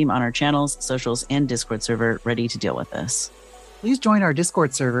moderation team on our channels, socials, and Discord server ready to deal with this. Please join our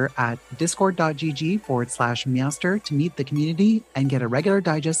Discord server at discord.gg/meowster to meet the community and get a regular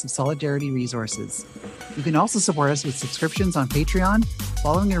digest of Solidarity resources. You can also support us with subscriptions on Patreon,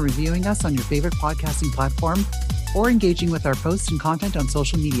 following and reviewing us on your favorite podcasting platform, or engaging with our posts and content on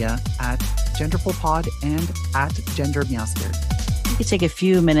social media at GenderfulPod and at GenderMeowster. You can take a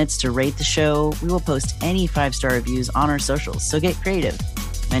few minutes to rate the show. We will post any 5-star reviews on our socials, so get creative.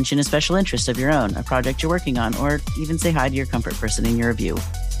 Mention a special interest of your own, a project you're working on, or even say hi to your comfort person in your review.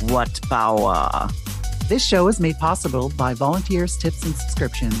 What power! This show is made possible by volunteers, tips, and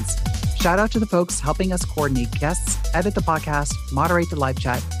subscriptions. Shout out to the folks helping us coordinate guests, edit the podcast, moderate the live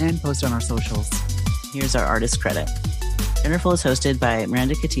chat, and post on our socials. Here's our artist credit. Genderful is hosted by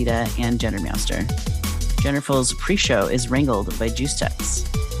Miranda Katita and GenderMeowster. Genderful's pre-show is wrangled by JuiceTex.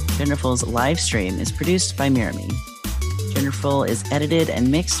 Genderful's live stream is produced by Mirami. Genderful is edited and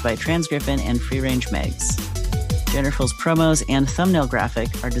mixed by Transgriffin and Free Range Megs. Genderful's promos and thumbnail graphic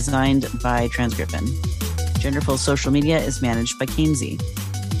are designed by Transgriffin. Genderful's social media is managed by Kainsey.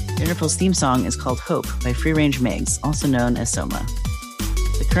 Genderful's theme song is called Hope by Free Range Megs, also known as Soma.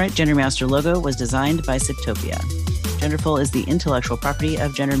 The current GenderMeowster logo was designed by Siptopia. Genderful is the intellectual property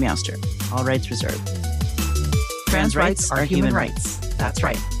of GenderMeowster. All rights reserved. Trans rights are human rights. That's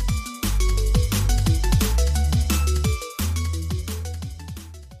right.